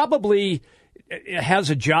probably has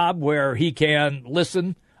a job where he can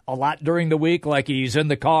listen a lot during the week, like he's in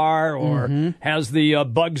the car or has the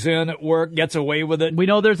bugs in at work, gets away with it. We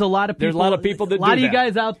know there's a lot of people. There's a lot of people that do that. A lot of you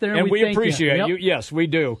guys out there, and we thank appreciate you. you. Yes, we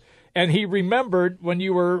do. And he remembered when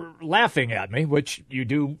you were laughing at me, which you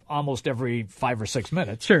do almost every 5 or 6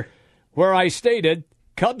 minutes. Sure. Where I stated,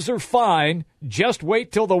 Cubs are fine. Just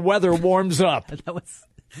wait till the weather warms up. That was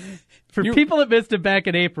for people that missed it back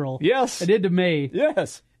in April. Yes. And into May.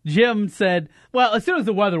 Yes. Jim said, well, as soon as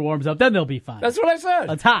the weather warms up, then they'll be fine. That's what I said.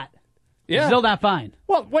 It's hot. Yeah. Still not fine.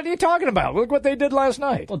 Well, what are you talking about? Look what they did last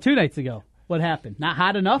night. Well, 2 nights ago. What happened? Not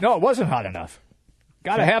hot enough? No, it wasn't hot enough.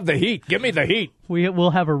 Got to have the heat. Give me the heat. We'll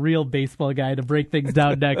have a real baseball guy to break things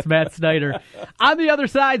down next, Matt Snyder. On the other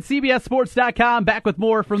side, CBSSports.com, back with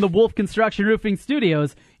more from the Wolf Construction Roofing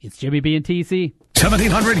Studios. It's Jimmy B and TC.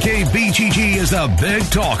 1700K BGG is the big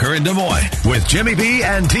talker in Des Moines with Jimmy B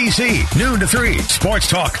and TC. Noon to 3. Sports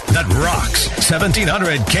talk that rocks.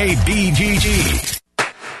 1700K BGG.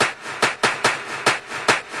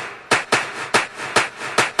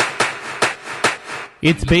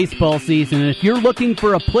 It's baseball season, and if you're looking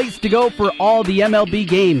for a place to go for all the MLB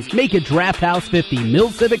games, make it Draft House 50, Mill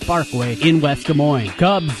Civic Parkway in West Des Moines.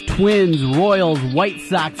 Cubs, Twins, Royals, White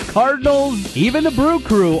Sox, Cardinals, even the Brew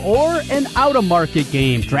Crew, or an out-of-market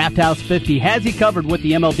game. Draft House 50 has you covered with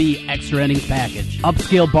the MLB Extra Innings Package.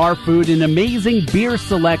 Upscale bar food, an amazing beer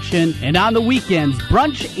selection, and on the weekends,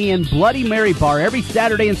 brunch and Bloody Mary Bar every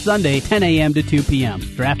Saturday and Sunday, 10 a.m. to 2 p.m.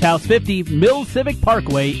 Draft House 50, Mill Civic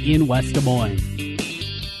Parkway in West Des Moines.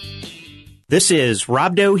 This is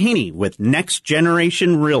Rob Doheny with Next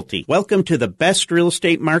Generation Realty. Welcome to the best real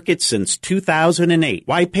estate market since 2008.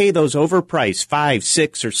 Why pay those overpriced 5,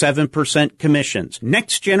 6, or 7% commissions?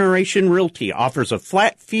 Next Generation Realty offers a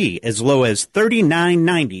flat fee as low as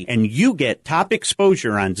 $39.90, and you get top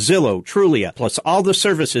exposure on Zillow, Trulia, plus all the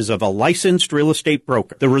services of a licensed real estate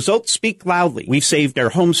broker. The results speak loudly. We've saved our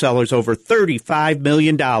home sellers over $35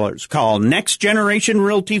 million. Call Next Generation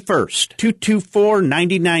Realty first.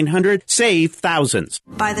 224-9900. Save thousands.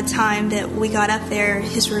 By the time that we got up there,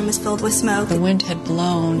 his room was filled with smoke. The wind had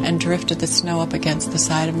blown and drifted the snow up against the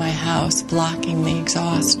side of my house, blocking the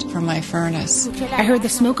exhaust from my furnace. I heard the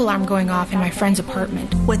smoke alarm going off in my friend's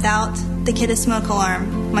apartment. Without the kid's smoke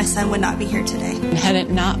alarm, my son would not be here today. And had it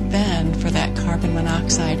not been for that carbon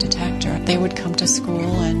monoxide detector, they would come to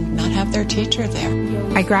school and not have their teacher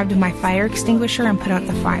there. I grabbed my fire extinguisher and put out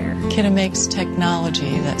the fire. Kidda makes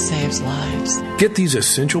technology that saves lives. Get these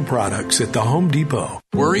essential products at the Home Depot.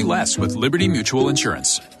 Worry less with Liberty Mutual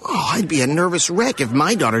Insurance. Oh, I'd be a nervous wreck if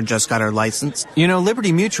my daughter just got her license. You know,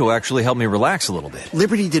 Liberty Mutual actually helped me relax a little bit.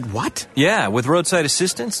 Liberty did what? Yeah, with roadside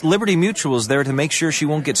assistance, Liberty Mutual is there to make sure she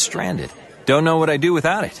won't get stranded. Don't know what I'd do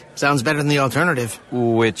without it. Sounds better than the alternative.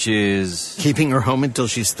 Which is? Keeping her home until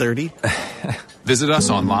she's 30. Visit us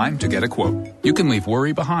online to get a quote. You can leave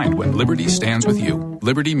worry behind when Liberty stands with you.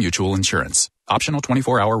 Liberty Mutual Insurance. Optional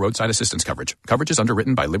 24-hour roadside assistance coverage. Coverage is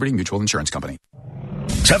underwritten by Liberty Mutual Insurance Company.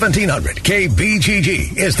 1700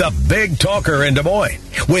 KBGG is the big talker in Des Moines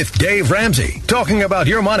with Dave Ramsey talking about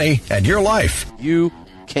your money and your life. You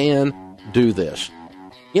can do this.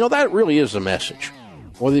 You know, that really is the message.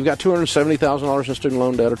 Whether you've got $270,000 in student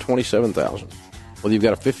loan debt or $27,000, whether you've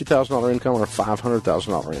got a $50,000 income or a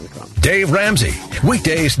 $500,000 income. Dave Ramsey,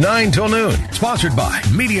 weekdays 9 till noon, sponsored by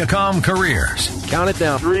Mediacom Careers. Count it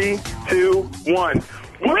down. 3, 2, 1.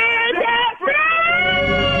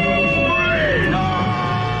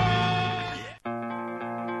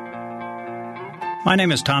 My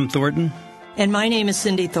name is Tom Thornton. And my name is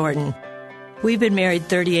Cindy Thornton. We've been married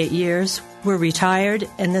 38 years. We're retired,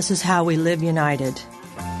 and this is how we live united.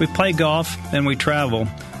 We play golf and we travel,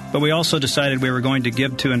 but we also decided we were going to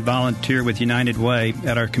give to and volunteer with United Way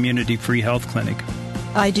at our community free health clinic.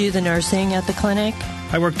 I do the nursing at the clinic.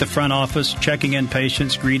 I work the front office, checking in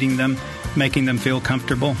patients, greeting them, making them feel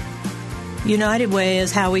comfortable. United Way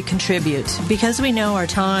is how we contribute, because we know our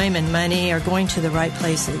time and money are going to the right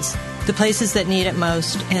places, the places that need it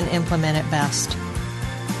most and implement it best.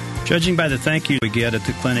 Judging by the thank you we get at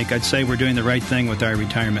the clinic, I'd say we're doing the right thing with our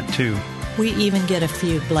retirement, too. We even get a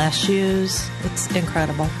few bless yous. It's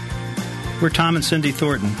incredible. We're Tom and Cindy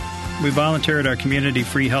Thornton. We volunteer at our community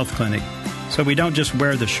free health clinic, so we don't just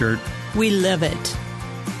wear the shirt. We live it.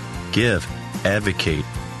 Give, advocate,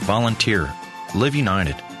 volunteer, live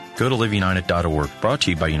united. Go to liveunited.org. Brought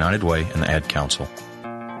to you by United Way and the Ad Council.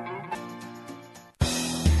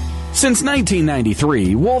 Since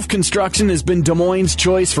 1993, Wolf Construction has been Des Moines'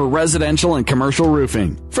 choice for residential and commercial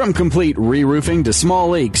roofing. From complete re-roofing to small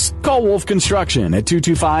leaks, call Wolf Construction at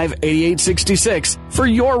 225-8866 for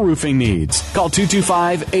your roofing needs. Call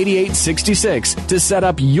 225-8866 to set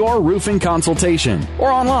up your roofing consultation or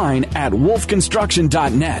online at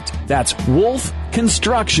wolfconstruction.net. That's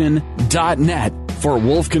wolfconstruction.net for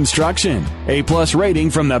Wolf Construction. A+ rating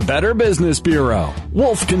from the Better Business Bureau.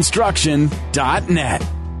 wolfconstruction.net.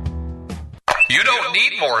 You don't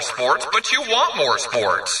need more sports, but you want more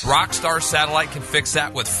sports. Rockstar Satellite can fix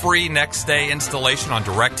that with free next-day installation on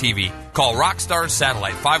DirecTV. Call Rockstar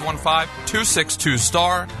Satellite,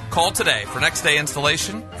 515-262-STAR. Call today for next-day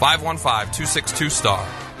installation, 515-262-STAR.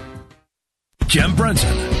 Jim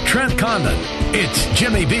Brunson, Trent Condon, it's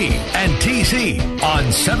Jimmy B and TC on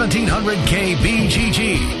 1700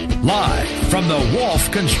 KBGG, live from the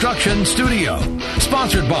Wolf Construction Studio.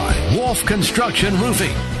 Sponsored by Wolf Construction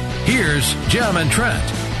Roofing. Here's Jim and Trent.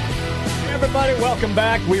 Hey everybody, welcome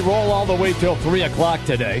back. We roll all the way till 3 o'clock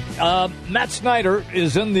today. Matt Snyder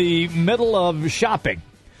is in the middle of shopping.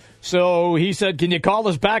 So he said, can you call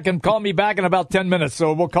us back and call me back in about 10 minutes?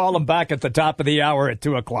 So we'll call him back at the top of the hour at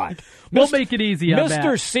 2 o'clock. We'll make it easy on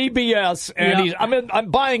Mr. CBS, and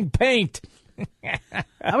I'm buying paint.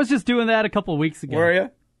 I was just doing that a couple of weeks ago. Were you?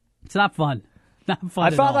 It's not fun. Not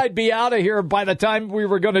fun. I thought I'd be out of here by the time we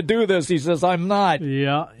were going to do this. He says, I'm not.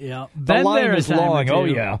 Yeah. The line is long. Oh,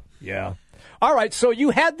 yeah. All right, so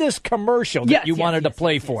you had this commercial that you wanted to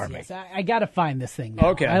play for me. Yes. I got to find this thing now.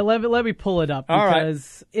 Okay. Let me pull it up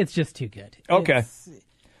because it's just too good. Okay.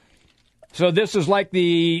 So this is like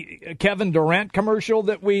the Kevin Durant commercial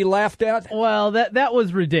that we laughed at? Well, that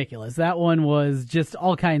was ridiculous. That one was just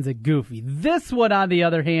all kinds of goofy. This one, on the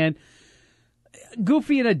other hand,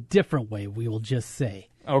 goofy in a different way, we will just say.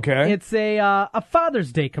 Okay. It's a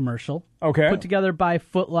Father's Day commercial. Okay. Put together by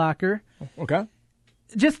Foot Locker. Okay.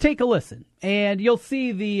 Just take a listen, and you'll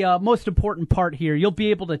see the most important part here. You'll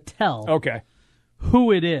be able to tell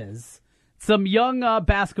who it is. Some young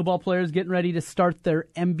basketball players getting ready to start their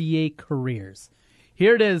NBA careers.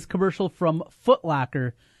 Here it is, commercial from Foot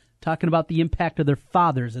Locker, talking about the impact of their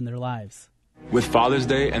fathers in their lives. With Father's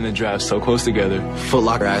Day and the draft so close together, Foot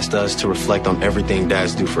Locker asked us to reflect on everything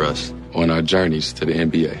dads do for us on our journeys to the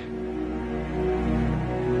NBA.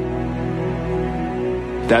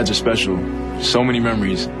 Dads are special. So many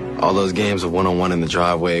memories. All those games of one-on-one in the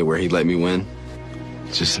driveway where he let me win.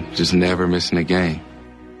 Just never missing a game.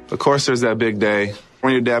 Of course, there's that big day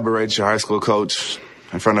when your dad berates your high school coach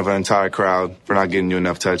in front of an entire crowd for not getting you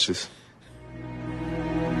enough touches.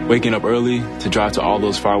 Waking up early to drive to all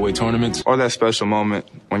those faraway tournaments. Or that special moment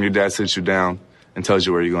when your dad sits you down and tells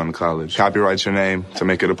you where you're going to college. Copyrights your name to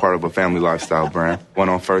make it a part of a family lifestyle brand. Went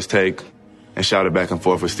on First Take and shouted back and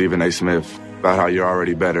forth with Stephen A. Smith about how you're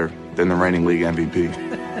already better than the reigning league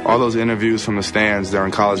MVP. All those interviews from the stands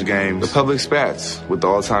during college games, the public spats with the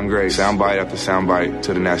all-time great, soundbite after soundbite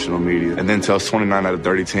to the national media, and then tells 29 out of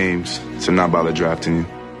 30 teams to not bother drafting you.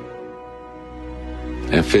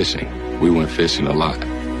 And fishing. We went fishing a lot.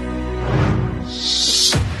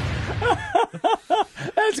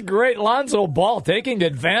 That's great. Lonzo Ball taking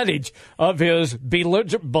advantage of his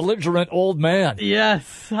belligerent old man.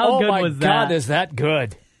 Yes. How good was that? Oh, my God, is that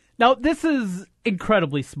good. Now, this is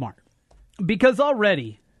incredibly smart because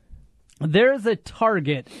already there's a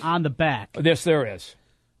target on the back. Yes, there is.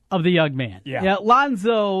 Of the young man. Yeah.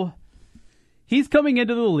 Lonzo, he's coming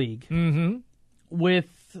into the league with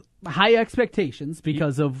high expectations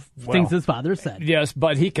because of things his father said. Yes,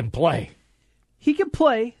 but he can play. He can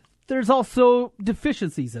play. There's also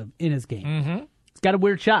deficiencies in his game. He's got a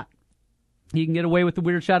weird shot. He can get away with the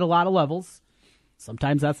weird shot at a lot of levels.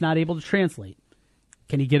 Sometimes that's not able to translate.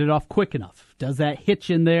 Can he get it off quick enough? Does that hitch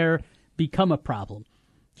in there become a problem?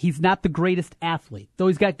 He's not the greatest athlete. Though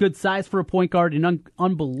he's got good size for a point guard, an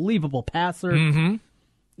unbelievable passer.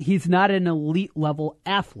 He's not an elite-level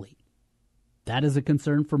athlete. That is a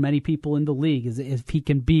concern for many people in the league, is if he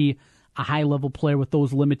can be a high-level player with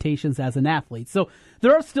those limitations as an athlete. So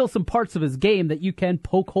there are still some parts of his game that you can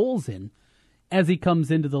poke holes in as he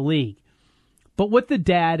comes into the league. But with the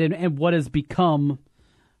dad and what has become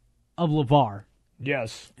of LeVar,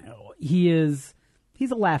 yes, he's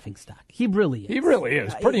a laughingstock. He really is. He really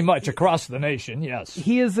is, pretty much across the nation, yes.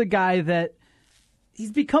 He is a guy that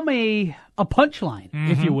he's become a punchline,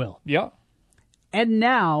 if you will. Yeah. And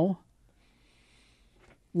now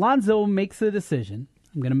Lonzo makes a decision.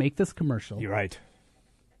 I'm going to make this commercial. You're right.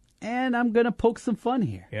 And I'm going to poke some fun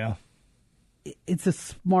here. Yeah. It's a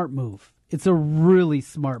smart move. It's a really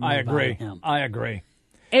smart move. I agree. By him. I agree.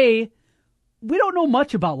 We don't know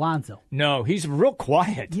much about Lonzo. No, he's real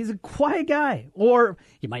quiet. He's a quiet guy. Or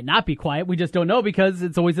he might not be quiet. We just don't know because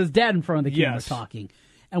it's always his dad in front of the camera talking.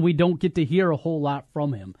 And we don't get to hear a whole lot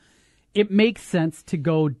from him. It makes sense to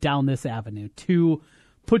go down this avenue, to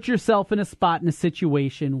put yourself in a spot, in a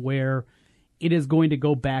situation where it is going to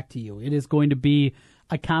go back to you. It is going to be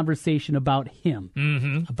a conversation about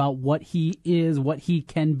him, about what he is, what he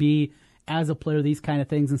can be as a player, these kind of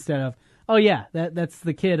things, instead of, oh, yeah, that's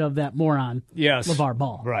the kid of that moron, LeVar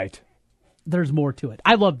Ball. Right. There's more to it.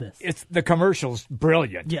 I love this. The commercial's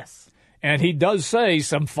brilliant. Yes. And he does say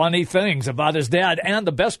some funny things about his dad. And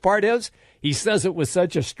the best part is, he says it with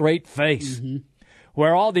such a straight face.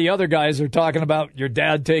 Where all the other guys are talking about your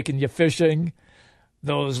dad taking you fishing,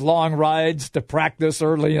 those long rides to practice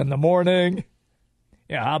early in the morning.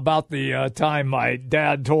 Yeah, how about the time my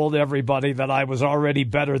dad told everybody that I was already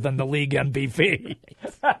better than the league MVP?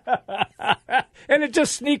 And it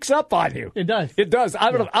just sneaks up on you. It does. It does,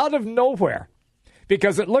 out of nowhere.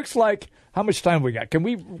 Because it looks like, how much time we got? Can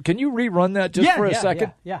you rerun that just for a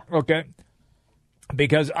second? Yeah. Okay.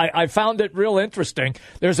 Because I found it real interesting.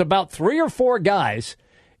 There's about 3 or 4 guys,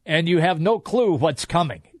 and you have no clue what's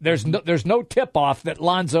coming. There's no tip-off that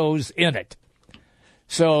Lonzo's in it.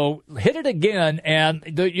 So hit it again, and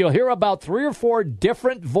you'll hear about 3 or 4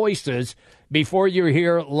 different voices before you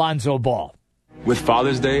hear Lonzo Ball. With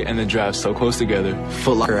Father's Day and the draft so close together,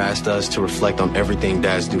 Foot Locker asked us to reflect on everything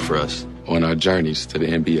dads do for us. On our journeys to the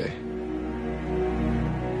NBA.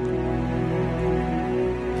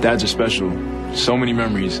 Dads are special. So many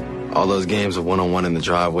memories. All those games of one-on-one in the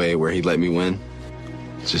driveway where he let me win.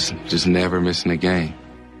 Just never missing a game.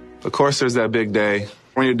 Of course, there's that big day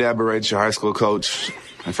when your dad berates your high school coach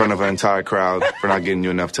in front of an entire crowd for not getting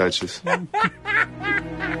you enough touches.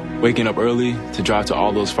 Waking up early to drive to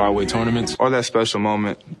all those faraway tournaments. Or that special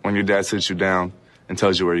moment when your dad sits you down and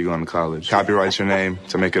tells you where you're going to college. Copyrights your name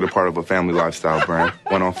to make it a part of a family lifestyle brand.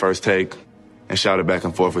 Went on First Take and shouted back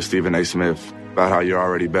and forth with Stephen A. Smith about how you're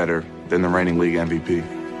already better than the reigning league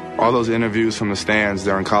MVP. All those interviews from the stands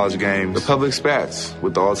during college games, the public spats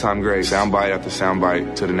with the all-time great, soundbite after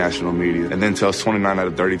soundbite to the national media, and then tells 29 out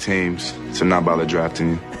of 30 teams to not bother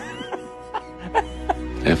drafting you.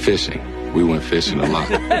 And fishing. We went fishing a lot.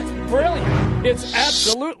 That's brilliant. It's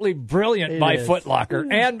absolutely brilliant by Foot Locker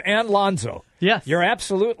and Lonzo. Yes. You're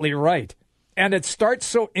absolutely right. And it starts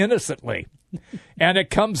so innocently. And it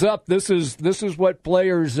comes up, this is what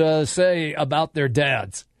players say about their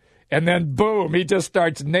dads. And then, boom, he just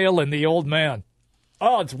starts nailing the old man.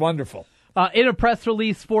 Oh, it's wonderful. In a press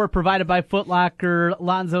release provided by Foot Locker,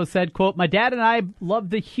 Lonzo said, quote, "My dad and I love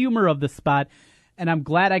the humor of the spot, and I'm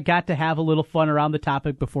glad I got to have a little fun around the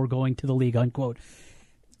topic before going to the league," unquote.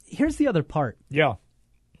 Here's the other part. Yeah.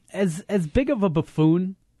 As big of a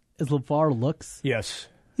buffoon as LeVar looks, yes,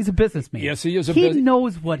 he's a businessman. Yes, he is He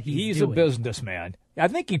knows what he's doing. a businessman. I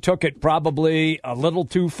think he took it probably a little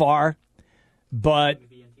too far, but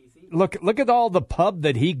look at all the pub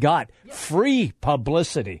that he got. Free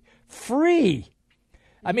publicity. Free.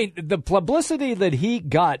 I mean, the publicity that he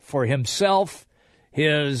got for himself,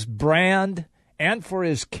 his brand, and for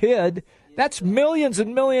his kid, that's millions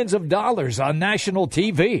and millions of dollars on national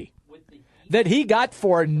TV that he got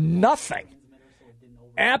for nothing.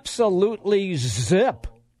 Absolutely zip.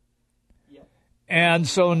 And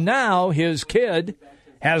so now his kid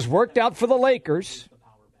has worked out for the Lakers.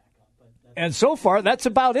 And so far, that's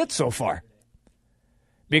about it so far.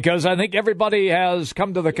 Because I think everybody has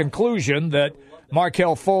come to the conclusion that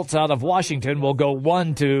Markelle Fultz out of Washington will go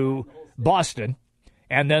 1 to Boston,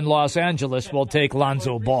 and then Los Angeles will take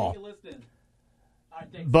Lonzo Ball.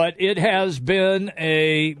 But it has been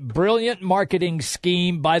a brilliant marketing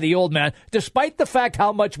scheme by the old man, despite the fact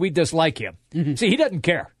how much we dislike him. Mm-hmm. See, he doesn't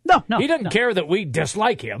care. No. He doesn't care that we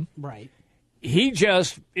dislike him. Right. He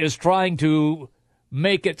just is trying to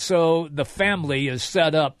make it so the family is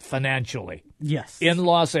set up financially. Yes. In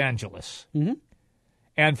Los Angeles. Mm-hmm.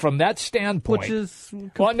 And from that standpoint. Which is.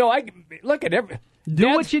 Well, no, look at every. Do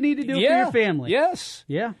what you need to do for your family. Yes.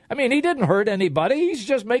 Yeah. I mean, he didn't hurt anybody. He's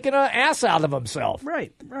just making an ass out of himself.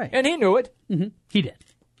 Right. And he knew it. Mm-hmm. He did.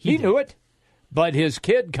 He knew it. But his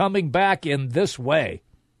kid coming back in this way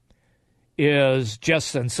is just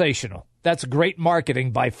sensational. That's great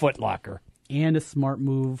marketing by Foot Locker. And a smart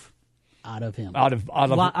move out of him. Out of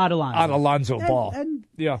Lonzo Ball. And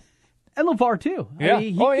LeVar, too. Yeah. I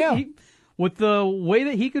mean, with the way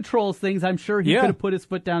that he controls things, I'm sure he could have put his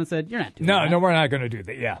foot down and said, "You're not doing that." No, we're not going to do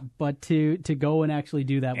that, yeah. But to go and actually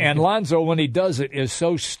do that. And Lonzo, when he does it, is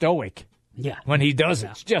so stoic. Yeah. When he does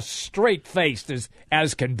it, just straight-faced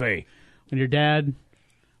as can be. When your dad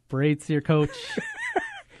berates your coach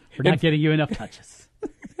for not getting you enough touches.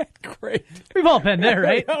 Great. We've all been there,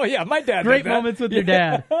 right? Oh, yeah, my dad Great did that. moments with your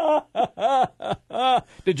dad.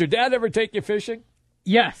 Did your dad ever take you fishing?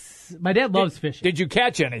 Yes. My dad loves fishing. Did you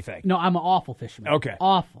catch anything? No, I'm an awful fisherman. Okay.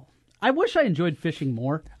 Awful. I wish I enjoyed fishing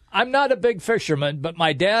more. I'm not a big fisherman, but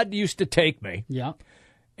my dad used to take me. Yeah.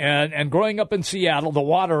 And growing up in Seattle, the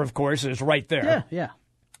water, of course, is right there. Yeah.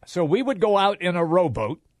 So we would go out in a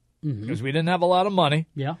rowboat because we didn't have a lot of money.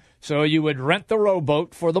 Yeah. So you would rent the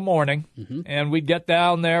rowboat for the morning, and we'd get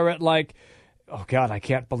down there at oh, God, I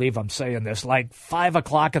can't believe I'm saying this, 5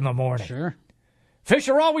 o'clock in the morning. Sure. Fish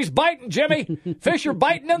are always biting, Jimmy. Fish are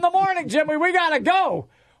biting in the morning, Jimmy. We got to go.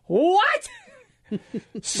 What?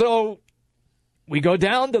 So we go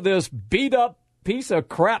down to this beat-up piece of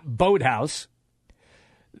crap boathouse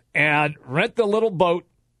and rent the little boat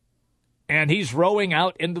and he's rowing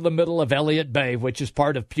out into the middle of Elliott Bay, which is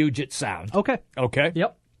part of Puget Sound. Okay.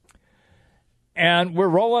 Yep. And we're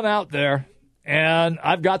rolling out there, and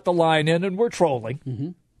I've got the line in, and we're trolling. Mm-hmm.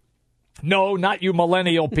 No, not you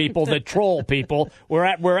millennial people that troll people.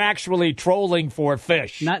 We're actually trolling for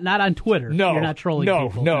fish. Not on Twitter. No, you're not trolling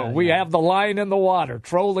people. No. We have the line in the water.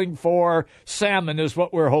 Trolling for salmon is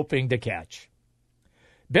what we're hoping to catch.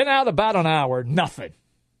 Been out about an hour, nothing.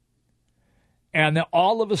 And then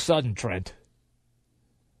all of a sudden, Trent,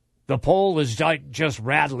 the pole is just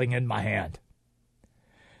rattling in my hand.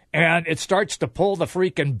 And it starts to pull the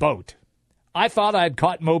freaking boat. I thought I'd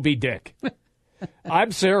caught Moby Dick.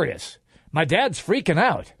 I'm serious. My dad's freaking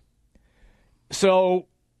out. So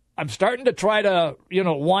I'm starting to try to,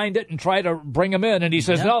 wind it and try to bring him in. And he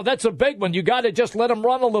says, no, that's a big one. You got to just let him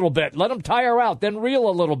run a little bit. Let him tire out, then reel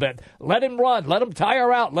a little bit. Let him run. Let him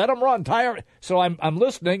tire out. Let him run. Tire. So I'm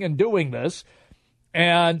listening and doing this.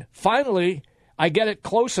 And finally, I get it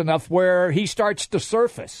close enough where he starts to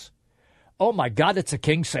surface. Oh, my God, it's a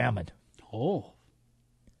king salmon. Oh.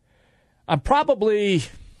 I'm probably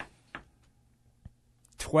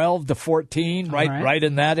 12 to 14, right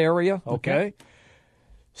in that area. Okay.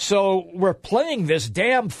 So we're playing this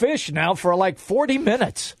damn fish now for like 40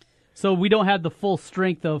 minutes. So we don't have the full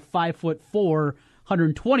strength of 5'4",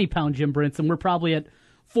 120-pound Jim Brinson. We're probably at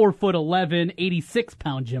 4'11",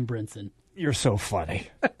 86-pound Jim Brinson. You're so funny.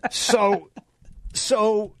 So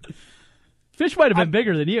fish might have been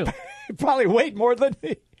bigger than you. Probably weighed more than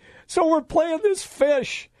me. So we're playing this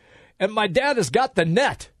fish, and my dad has got the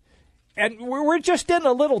net. And we're just in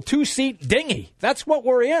a little 2-seat dinghy. That's what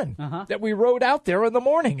we're in, that we rode out there in the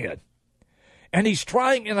morning in. And he's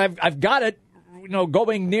trying, and I've got it,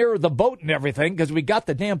 going near the boat and everything because we got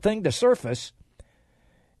the damn thing to surface.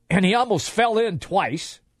 And he almost fell in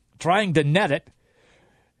twice trying to net it.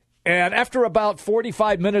 And after about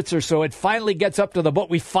 45 minutes or so, it finally gets up to the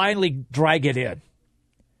boat. We finally drag it in.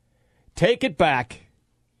 Take it back.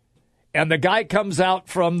 And the guy comes out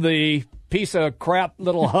from the piece of crap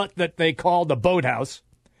little hut that they call the boathouse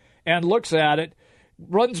and looks at it,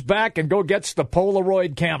 runs back and gets the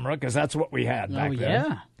Polaroid camera because that's what we had back then.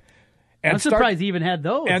 Yeah. And I'm surprised he even had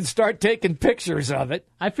those. And start taking pictures of it.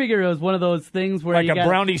 I figure it was one of those things where like a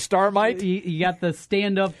brownie Starmite. You got the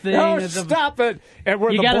stand-up thing. No, stop it! And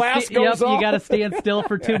where the blast goes off. You got to stand still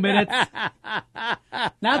for 2 minutes.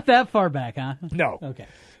 Not that far back, huh? No. Okay.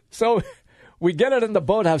 So we get it in the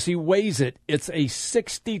boathouse. He weighs it. It's a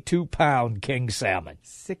 62-pound king salmon.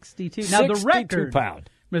 62. Now the record, 62-pound,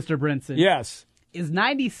 Mr. Brinson. Yes. Is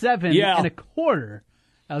 97 and a quarter.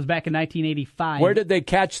 That was back in 1985. Where did they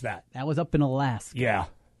catch that? That was up in Alaska. Yeah.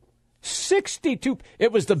 62.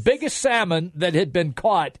 It was the biggest salmon that had been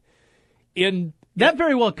caught in... That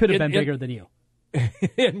very well could have been bigger than you.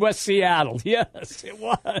 In West Seattle. Yes, it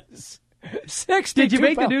was. 62 Did you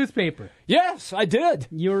make pounds. The newspaper? Yes, I did.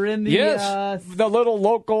 You were in the... the little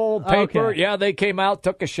local paper. Okay. Yeah, they came out,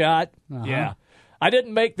 took a shot. Yeah. I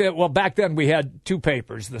didn't make the... Well, back then we had two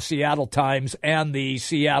papers, the Seattle Times and the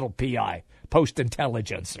Seattle PI.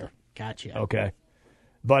 Post-Intelligencer. Gotcha. Okay.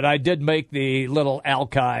 But I did make the little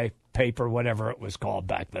Alki paper, whatever it was called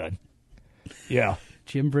back then. Yeah.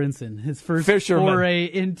 Jim Brinson, his first fisherman. Foray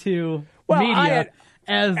into media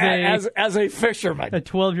as a fisherman. A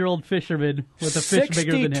 12-year-old fisherman with a fish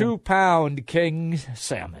bigger than him. 62-pound king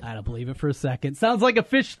salmon. I don't believe it for a second. Sounds like a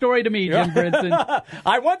fish story to me, Jim Brinson.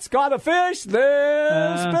 I once caught a fish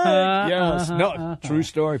this big. Yes. No, true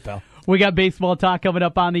story, pal. We got baseball talk coming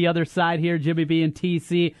up on the other side here. Jimmy B and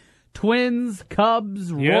TC. Twins,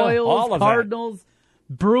 Cubs, Royals, Cardinals,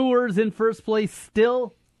 Brewers in first place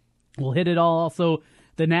still. We'll hit it all. Also,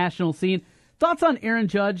 the national scene. Thoughts on Aaron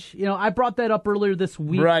Judge? I brought that up earlier this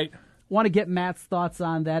week. Right. Want to get Matt's thoughts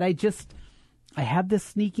on that. I have this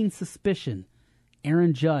sneaking suspicion.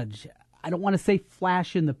 Aaron Judge, I don't want to say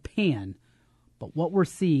flash in the pan, but what we're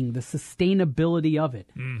seeing, the sustainability of it.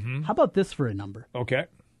 Mm-hmm. How about this for a number? Okay.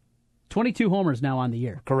 22 homers now on the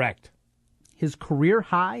year. Correct. His career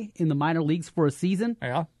high in the minor leagues for a season?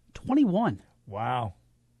 Yeah. 21. Wow.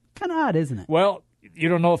 Kind of odd, isn't it? Well, you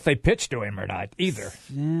don't know if they pitched to him or not either.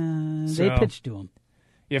 They pitched to him.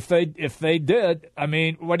 If they did, I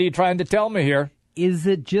mean, what are you trying to tell me here? Is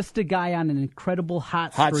it just a guy on an incredible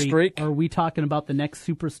hot streak? Or are we talking about the next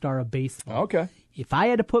superstar of baseball? Okay. If I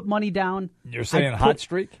had to put money down... You're saying hot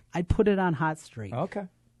streak? I'd put it on hot streak. Okay.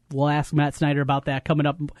 We'll ask Matt Snyder about that coming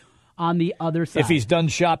up on the other side. If he's done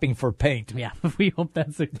shopping for paint. Yeah, we hope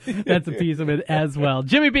that's a piece of it as well.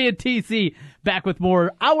 Jimmy B and TC back with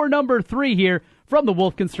more. Hour number 3 here from the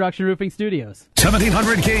Wolf Construction Roofing Studios.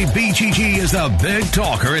 1700 KBGG is the big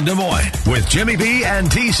talker in Des Moines with Jimmy B and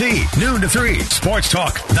TC. Noon to 3. Sports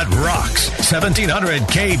talk that rocks. 1700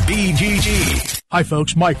 KBGG. Hi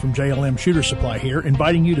folks, Mike from JLM Shooter Supply here,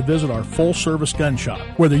 inviting you to visit our full-service gun shop.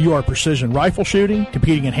 Whether you are precision rifle shooting,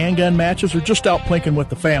 competing in handgun matches, or just out plinking with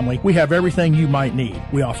the family, we have everything you might need.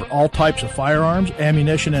 We offer all types of firearms,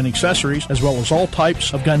 ammunition, and accessories, as well as all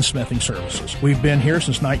types of gunsmithing services. We've been here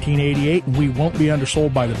since 1988, and we won't be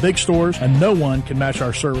undersold by the big stores, and no one can match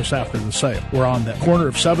our service after the sale. We're on the corner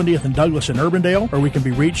of 70th and Douglas in Urbandale, or we can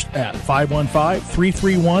be reached at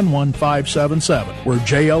 515-331-1577. We're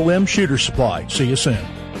JLM Shooter Supply. See you soon.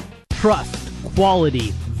 Trust,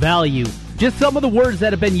 quality, value. Just some of the words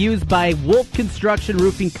that have been used by Wolf Construction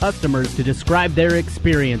Roofing customers to describe their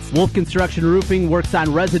experience. Wolf Construction Roofing works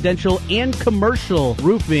on residential and commercial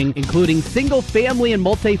roofing, including single-family and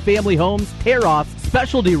multi-family homes, tear-offs,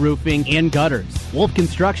 specialty roofing, and gutters. Wolf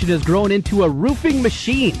Construction has grown into a roofing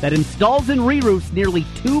machine that installs and re-roofs nearly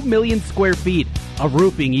 2 million square feet of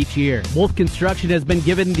roofing each year. Wolf Construction has been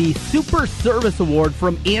given the Super Service Award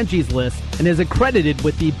from Angie's List and is accredited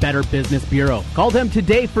with the Better Business Bureau. Call them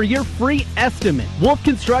today for your free estimate. Wolf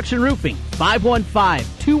Construction Roofing,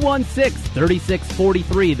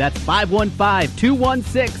 515-216-3643. That's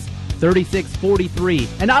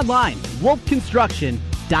 515-216-3643. And online,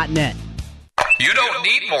 wolfconstruction.net. You don't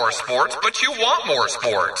need more sports, but you want more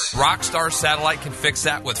sports. Rockstar Satellite can fix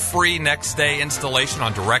that with free next-day installation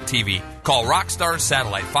on DirecTV. Call Rockstar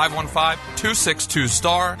Satellite,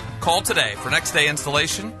 515-262-STAR. Call today for next-day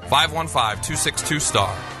installation,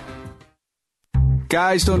 515-262-STAR.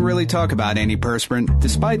 Guys don't really talk about antiperspirant.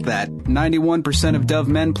 Despite that, 91% of Dove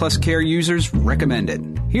Men Plus Care users recommend it.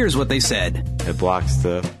 Here's what they said. It blocks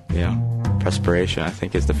the, perspiration, I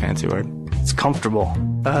think is the fancy word. It's comfortable.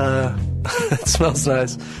 It smells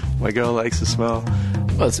nice. My girl likes the smell.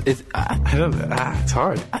 Well, it's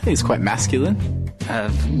hard. I think it's quite masculine.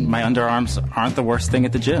 My underarms aren't the worst thing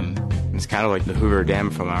at the gym. It's kind of like the Hoover Dam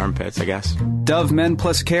from my armpits, I guess. Dove Men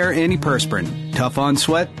Plus Care Antiperspirant. Tough on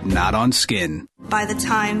sweat, not on skin. By the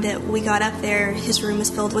time that we got up there, his room was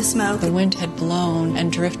filled with smoke. The wind had blown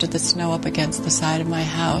and drifted the snow up against the side of my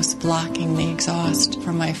house, blocking the exhaust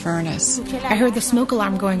from my furnace. I heard the smoke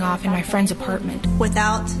alarm going off in my friend's apartment.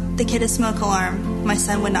 Without the kid's smoke alarm, my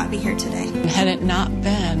son would not be here today. Had it not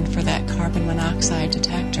been for that carbon monoxide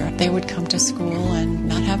detector, they would come to school and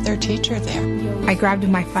not have their teacher there. I grabbed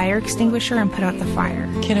my fire extinguisher and put out the fire.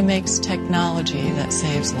 Kidda makes technology that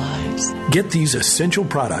saves lives. Get these essential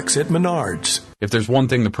products at Menards. If there's one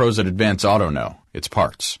thing the pros at Advance Auto know, it's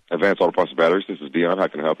parts. Advance Auto Parts and Batteries, this is Dion. How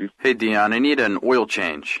can I help you? Hey, Dion, I need an oil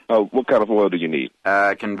change. What kind of oil do you need?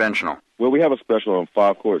 Conventional. Well, we have a special on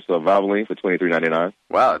 5 quarts of Valvoline for $23.99.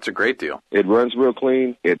 Wow, that's a great deal. It runs real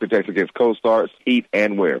clean. It protects against cold starts, heat,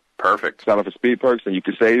 and wear. Perfect. Sign up for Speed Perks, and you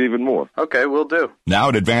can save even more. Okay, will do. Now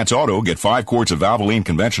at Advance Auto, get 5 quarts of Valvoline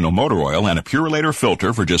conventional motor oil and a Purolator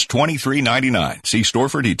filter for just $23.99. See store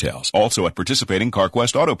for details. Also at participating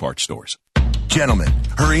CarQuest Auto Parts stores. Gentlemen,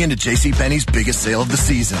 hurry into JCPenney's biggest sale of the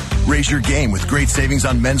season. Raise your game with great savings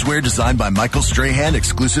on menswear designed by Michael Strahan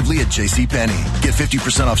exclusively at JCPenney. Get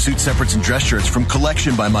 50% off suit separates and dress shirts from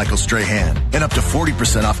Collection by Michael Strahan. And up to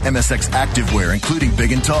 40% off MSX activewear, including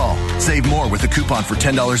big and tall. Save more with a coupon for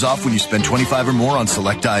 $10 off when you spend $25 or more on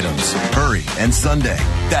select items. Hurry, and Sunday.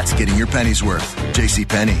 That's getting your penny's worth.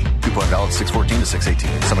 JCPenney. Coupon valid 6/14 to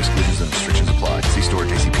 6/18. Some exclusions and restrictions apply. See store at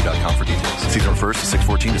jcp.com for details. Season refers to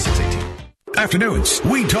 6/14 to 6/18. Afternoons,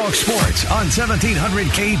 we talk sports on 1700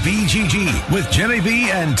 KBGG with Jimmy B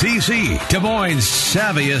and TC, Des Moines'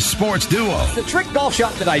 savviest sports duo. The trick golf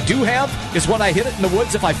shot that I do have is when I hit it in the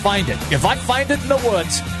woods if I find it. If I find it in the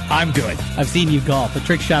woods, I'm good. I've seen you golf. The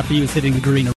trick shot for you is hitting the green